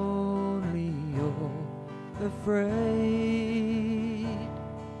 lonely or afraid,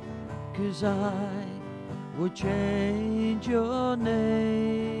 'cause I will change your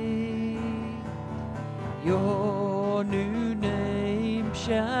name.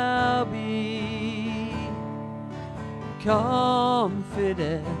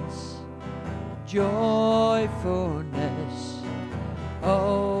 confidence, joyfulness,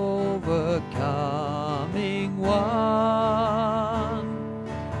 overcoming one,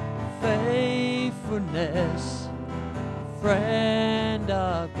 faithfulness, friend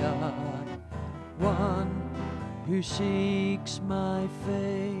of God, one who seeks my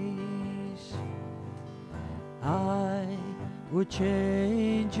face. I will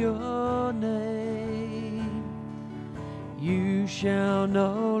change your name. You shall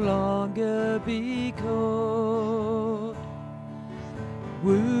no longer be called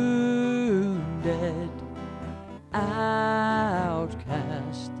wounded,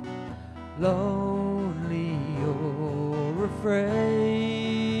 outcast, lonely or afraid.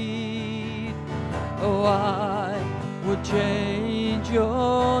 Oh, I will change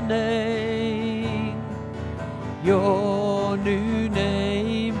your name. Your new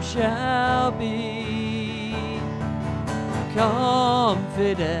name shall be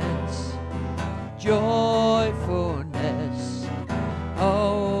confidence, joyfulness,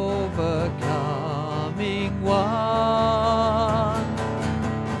 overcoming one,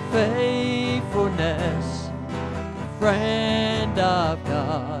 faithfulness, friend of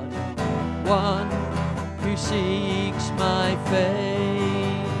God, one who seeks my face.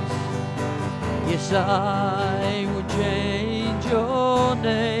 Yes, I will change your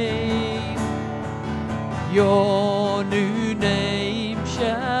name. Your new name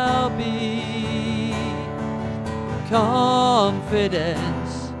shall be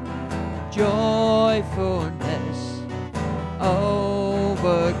confidence, joyfulness,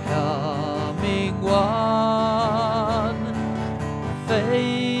 overcoming one,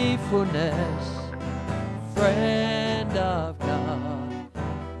 faithfulness, friend of God,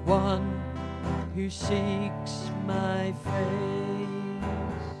 one who seeks my face.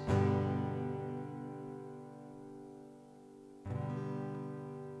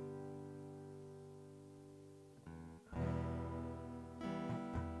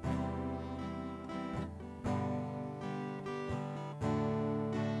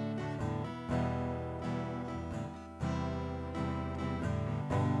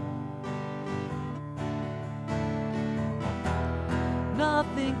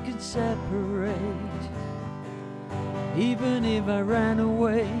 Nothing can separate. Even if I ran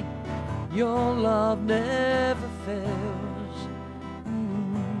away, your love never fails.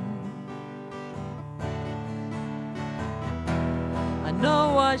 I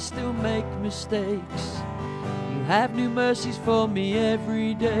know I still make mistakes. You have new mercies for me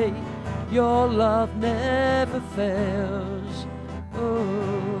every day. Your love never fails.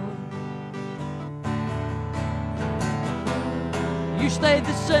 Oh. You stayed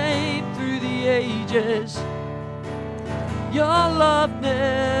the same through the ages. Your love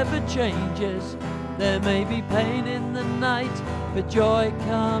never changes. There may be pain in the night, but joy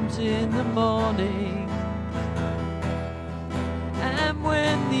comes in the morning. And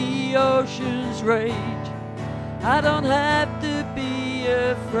when the oceans rage, I don't have to be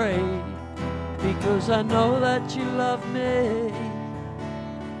afraid, because I know that you love me.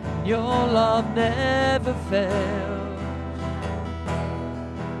 Your love never fails.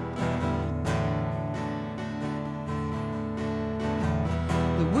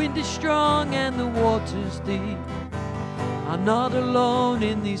 The wind is strong and the water's deep. I'm not alone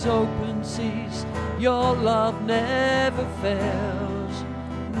in these open seas. Your love never fails.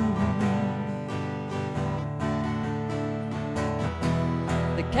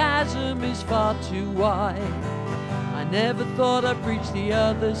 The chasm is far too wide. I never thought I'd reach the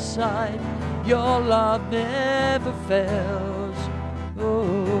other side. Your love never fails.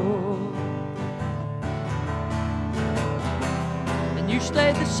 Oh. You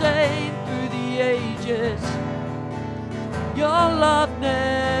stayed the same through the ages. Your love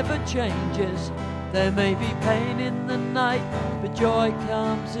never changes. There may be pain in the night, but joy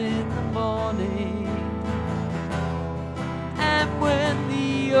comes in the morning. And when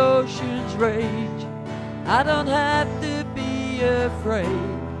the oceans rage, I don't have to be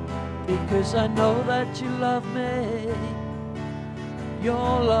afraid, because I know that you love me.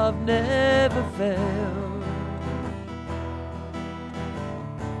 Your love never fails.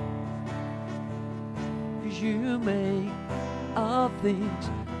 You make all things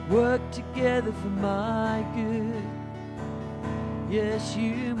work together for my good. Yes,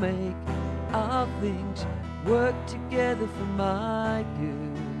 you make all things work together for my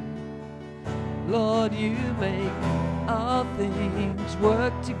good. Lord, you make all things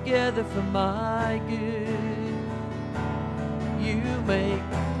work together for my good. You make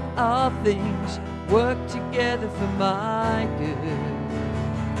all things work together for my good.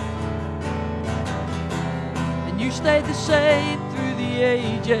 you stayed the same through the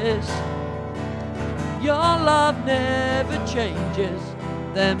ages. Your love never changes.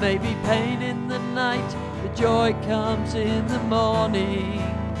 There may be pain in the night, but joy comes in the morning.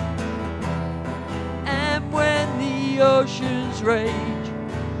 And when the oceans rage,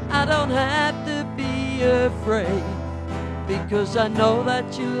 I don't have to be afraid, because I know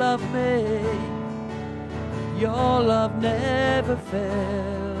that you love me. Your love never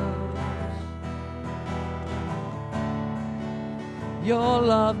fails. Your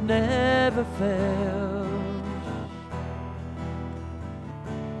love never fails.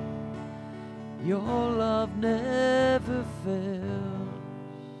 Your love never fails.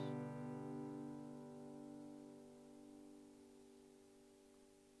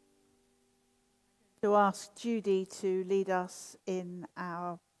 To ask Judy to lead us in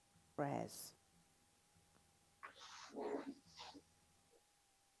our prayers.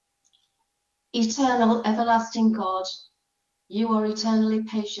 Eternal, everlasting God, you are eternally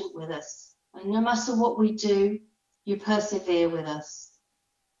patient with us, and no matter what we do, you persevere with us.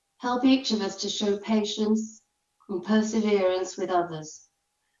 Help each of us to show patience and perseverance with others.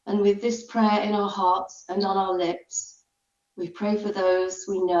 And with this prayer in our hearts and on our lips, we pray for those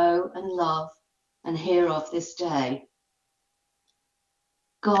we know and love and hear of this day.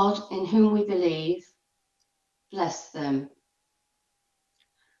 God, in whom we believe, bless them.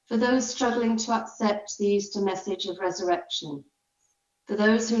 For those struggling to accept the Easter message of resurrection, for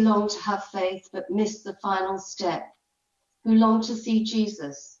those who long to have faith but miss the final step, who long to see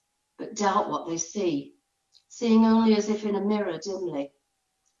Jesus but doubt what they see, seeing only as if in a mirror dimly,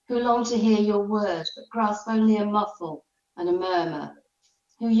 who long to hear your word but grasp only a muffle and a murmur,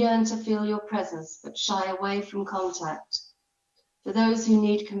 who yearn to feel your presence but shy away from contact, for those who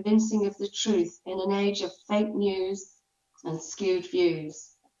need convincing of the truth in an age of fake news and skewed views.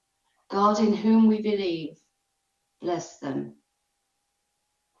 God, in whom we believe, bless them.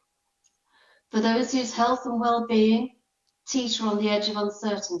 For those whose health and well-being teeter on the edge of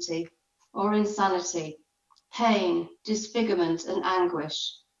uncertainty or insanity, pain, disfigurement and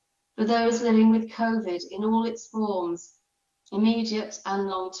anguish, for those living with COVID in all its forms, immediate and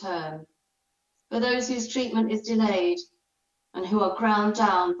long-term, for those whose treatment is delayed and who are ground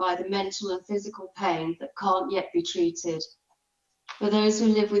down by the mental and physical pain that can't yet be treated, for those who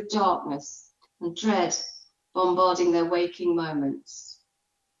live with darkness and dread bombarding their waking moments.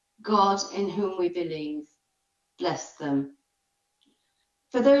 God, in whom we believe, bless them.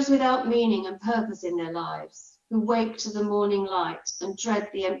 For those without meaning and purpose in their lives, who wake to the morning light and dread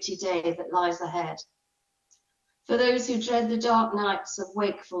the empty day that lies ahead. For those who dread the dark nights of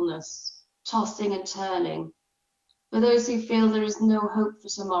wakefulness, tossing and turning. For those who feel there is no hope for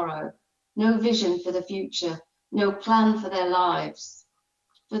tomorrow, no vision for the future, no plan for their lives.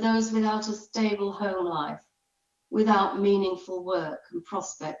 For those without a stable home life, without meaningful work and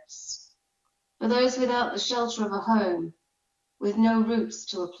prospects. For those without the shelter of a home, with no roots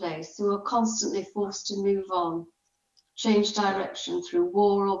to a place, who are constantly forced to move on, change direction through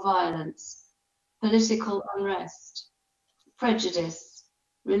war or violence, political unrest, prejudice,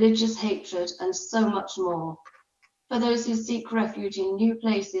 religious hatred, and so much more. For those who seek refuge in new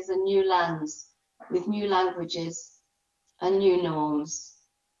places and new lands, with new languages and new norms.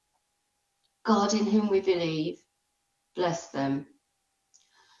 God, in whom we believe, bless them.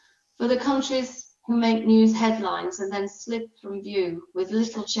 For the countries who make news headlines and then slip from view with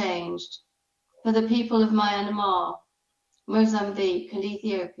little changed, for the people of Myanmar, Mozambique and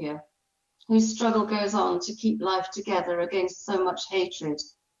Ethiopia, whose struggle goes on to keep life together against so much hatred,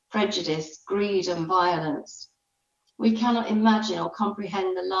 prejudice, greed and violence. We cannot imagine or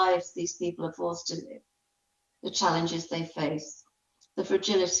comprehend the lives these people are forced to live, the challenges they face, the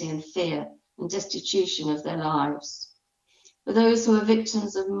fragility and fear and destitution of their lives. For those who are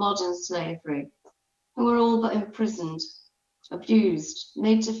victims of modern slavery, who are all but imprisoned, abused,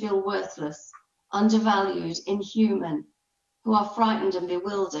 made to feel worthless, undervalued, inhuman, who are frightened and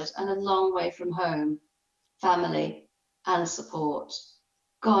bewildered and a long way from home, family and support.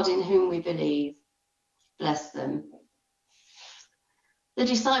 God, in whom we believe, bless them. The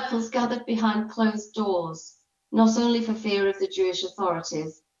disciples gathered behind closed doors, not only for fear of the Jewish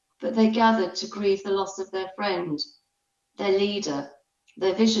authorities, but they gathered to grieve the loss of their friend, their leader,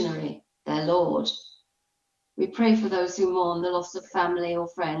 their visionary, their Lord. We pray for those who mourn the loss of family or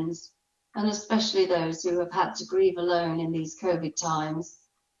friends, and especially those who have had to grieve alone in these COVID times,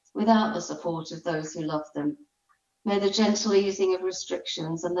 without the support of those who love them. May the gentle easing of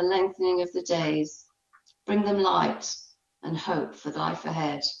restrictions and the lengthening of the days bring them light and hope for life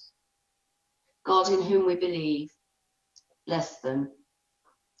ahead. God, in whom we believe, bless them.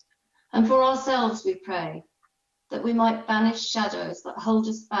 And for ourselves we pray, that we might banish shadows that hold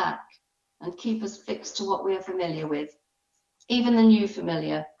us back and keep us fixed to what we are familiar with, even the new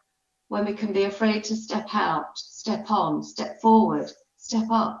familiar, when we can be afraid to step out, step on, step forward, step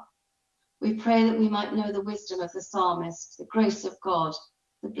up. We pray that we might know the wisdom of the psalmist, the grace of God,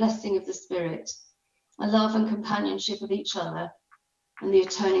 the blessing of the Spirit, a love and companionship of each other, and the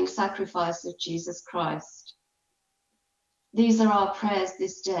atoning sacrifice of Jesus Christ. These are our prayers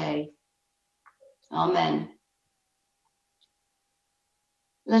this day. Amen.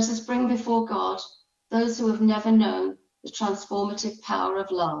 Let us bring before God those who have never known the transformative power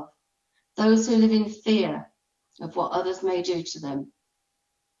of love, those who live in fear of what others may do to them.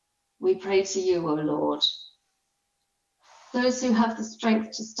 We pray to you, O Lord. Those who have the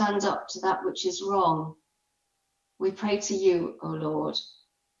strength to stand up to that which is wrong. We pray to you, O Lord.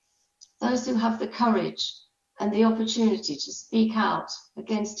 Those who have the courage and the opportunity to speak out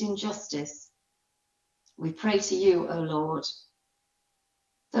against injustice. We pray to you, O Lord.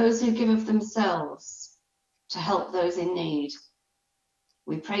 Those who give of themselves to help those in need.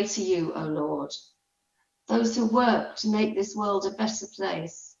 We pray to you, O Lord. Those who work to make this world a better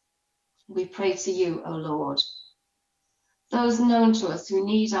place. We pray to you, O Lord. Those known to us who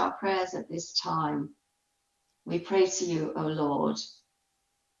need our prayers at this time. We pray to you, O Lord.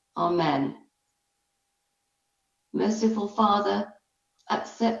 Amen. Merciful Father,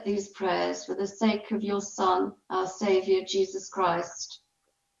 accept these prayers for the sake of your Son, our Saviour, Jesus Christ.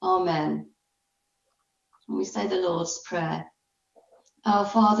 Amen. And we say the Lord's Prayer. Our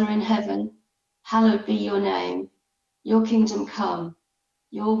Father in heaven, hallowed be your name. Your kingdom come,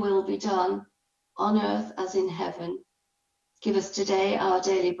 your will be done, on earth as in heaven. Give us today our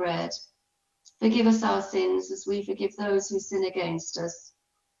daily bread. Forgive us our sins as we forgive those who sin against us.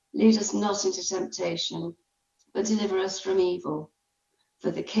 Lead us not into temptation, but deliver us from evil.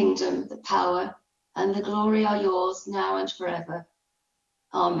 For the kingdom, the power, and the glory are yours now and forever.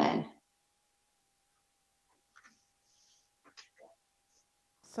 Amen.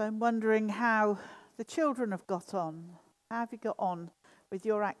 So I'm wondering how the children have got on. How have you got on with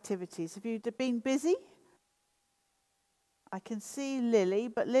your activities? Have you been busy? I can see Lily,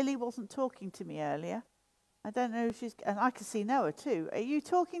 but Lily wasn't talking to me earlier. I don't know if she's... And I can see Noah too. Are you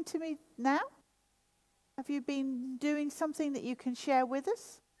talking to me now? Have you been doing something that you can share with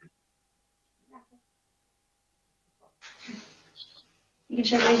us? You can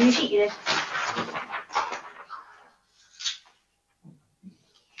show me the new sheet you did.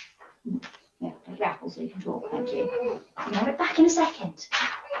 Yeah, take your apple so you can talk, thank you. You can have it back in a second.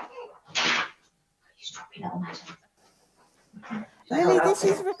 You stop your little madam. Lily, this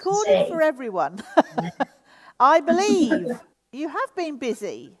is recorded for everyone. I believe you have been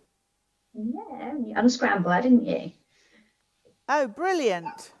busy. Yeah, you unscrambled, didn't you? Oh,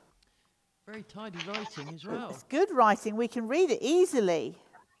 brilliant. Very tidy writing as well. It's good writing. We can read it easily.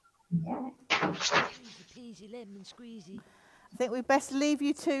 Yeah. Easy peasy lemon squeezy. I think we'd best leave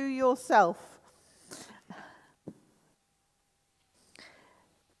you to yourself.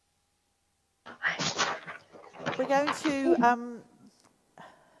 We're going to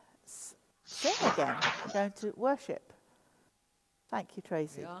sing again. We're going to worship. Thank you,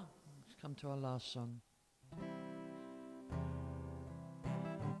 Tracy. We are. Let's come to our last song.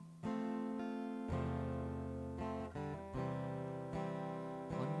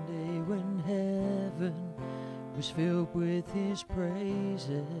 One day when heaven was filled with his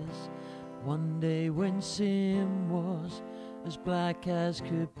praises, one day when sin was as black as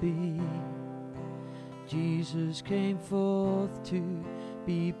could be, Jesus came forth to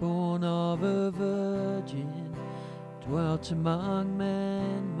be born of a virgin, dwelt among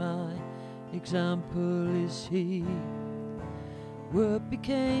men, my example is he. Word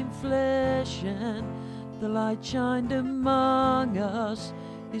became flesh and the light shined among us,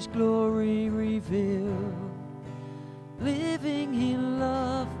 his glory revealed. Living he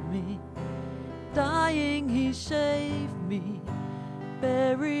loved me, dying he saved me,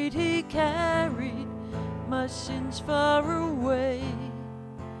 buried he carried my sins far away,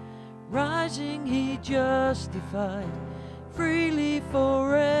 rising he justified freely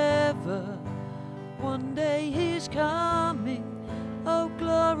forever. One day he's coming, oh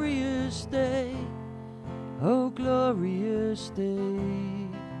glorious day, oh glorious day.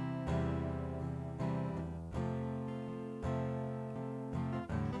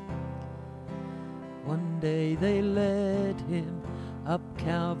 One day they led him up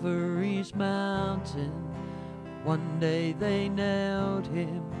Calvary's mountain, one day they nailed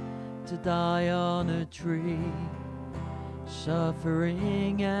him to die on a tree.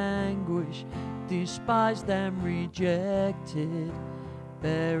 Suffering anguish, despised and rejected,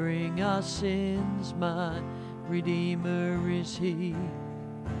 bearing our sins, my Redeemer is he.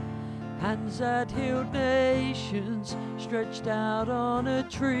 Hands that healed nations stretched out on a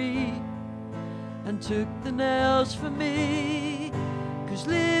tree, and took the nails for me. 'Cause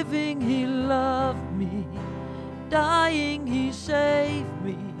living he loved me, dying he saved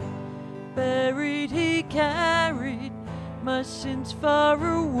me, buried he carried my sins far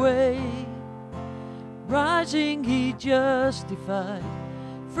away, rising he justified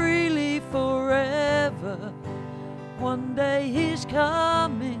freely forever. One day he's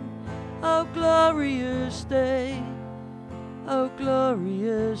coming, oh glorious day, oh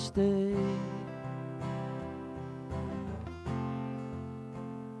glorious day.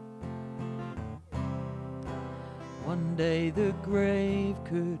 One day the grave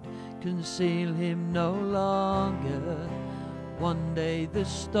could conceal him no longer. One day the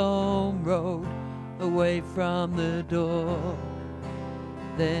stone rolled away from the door.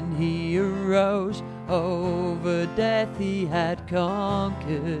 Then he arose, over death he had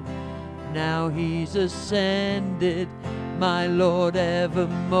conquered. Now he's ascended, my Lord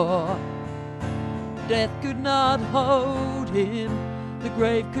evermore. Death could not hold him, the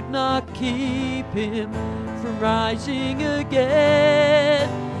grave could not keep him from rising again.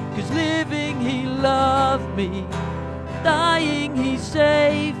 'Cause living he loved me, dying he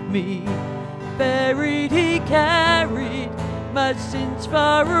saved me, buried he carried my sins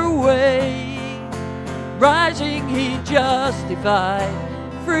far away, rising he justified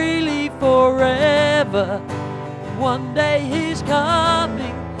freely forever. One day he's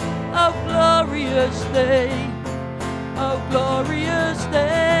coming, oh glorious day, oh glorious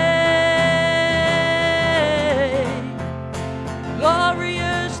day,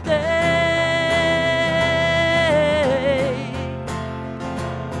 glorious day.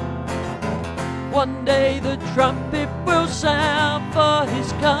 One day the trumpet will sound for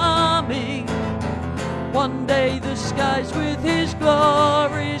his coming. One day the skies with his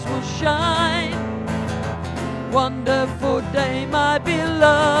glories will shine. Wonderful day, my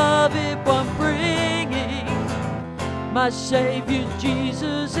beloved one bringing. My Savior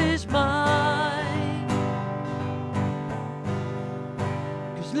Jesus is mine.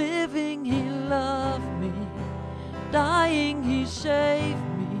 'Cause living he loved me, dying he saved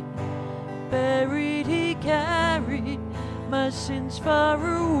me, buried he carried my sins far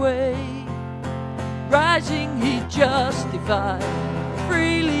away, rising he justified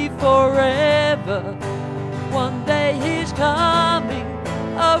freely forever. One day he's coming,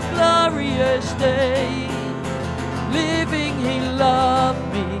 oh glorious day. Living he loved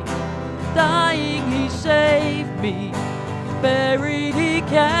me, dying he saved me, buried he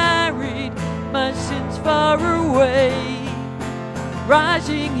carried my sins far away,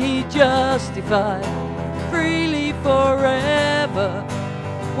 rising he justified freely forever.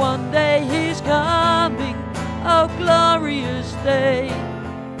 One day he's coming, oh glorious day,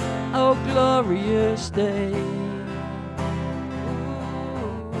 oh glorious day,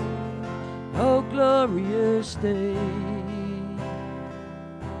 oh glorious day,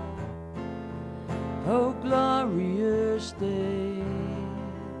 oh glorious day.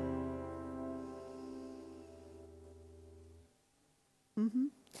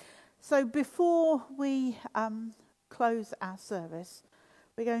 So before we close our service,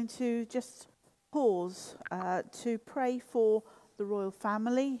 we're going to just pause to pray for the royal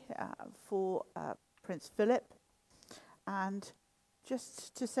family, for Prince Philip, and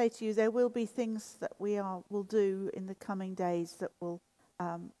just to say to you, there will be things that will do in the coming days that will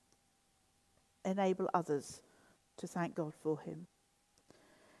enable others to thank God for him.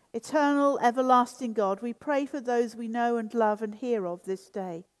 Eternal, everlasting God, we pray for those we know and love and hear of this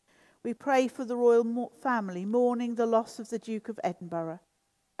day. We pray for the royal family mourning the loss of the Duke of Edinburgh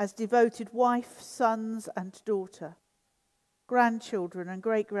as devoted wife, sons and daughter, grandchildren and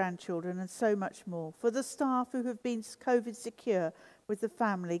great-grandchildren and so much more. For the staff who have been COVID secure with the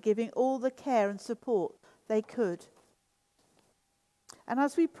family, giving all the care and support they could. And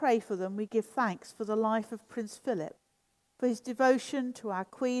as we pray for them, we give thanks for the life of Prince Philip, for his devotion to our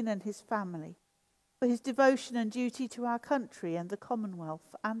Queen and his family, for his devotion and duty to our country and the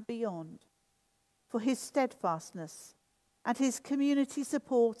Commonwealth and beyond, for his steadfastness and his community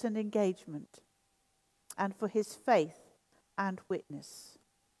support and engagement, and for his faith and witness.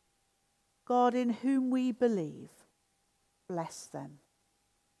 God, in whom we believe, bless them.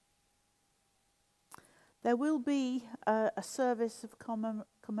 There will be a service of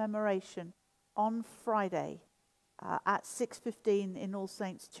commemoration on Friday at 6:15 in All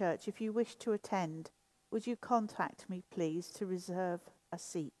Saints Church. If you wish to attend, would you contact me, please, to reserve a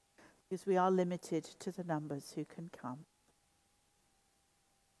seat, because we are limited to the numbers who can come.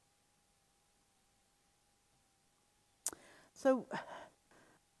 So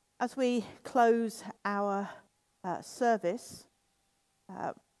as we close our service,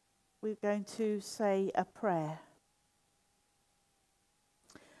 we're going to say a prayer.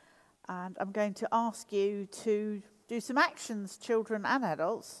 And I'm going to ask you to do some actions, children and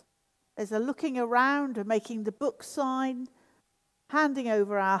adults. There's a looking around and making the book sign, hands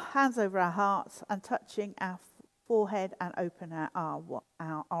over our hearts and touching our forehead and open our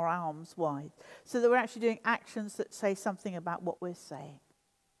arms wide. So that we're actually doing actions that say something about what we're saying.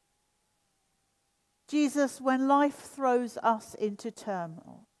 Jesus, when life throws us into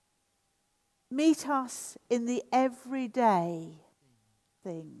turmoil, meet us in the everyday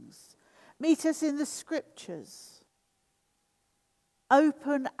things. Meet us in the scriptures.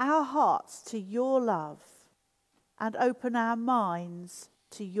 Open our hearts to your love and open our minds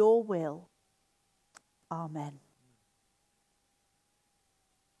to your will. Amen.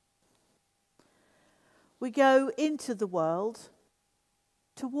 We go into the world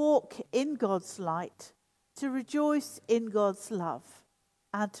to walk in God's light, to rejoice in God's love,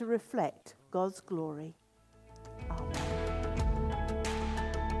 and to reflect God's glory. Amen.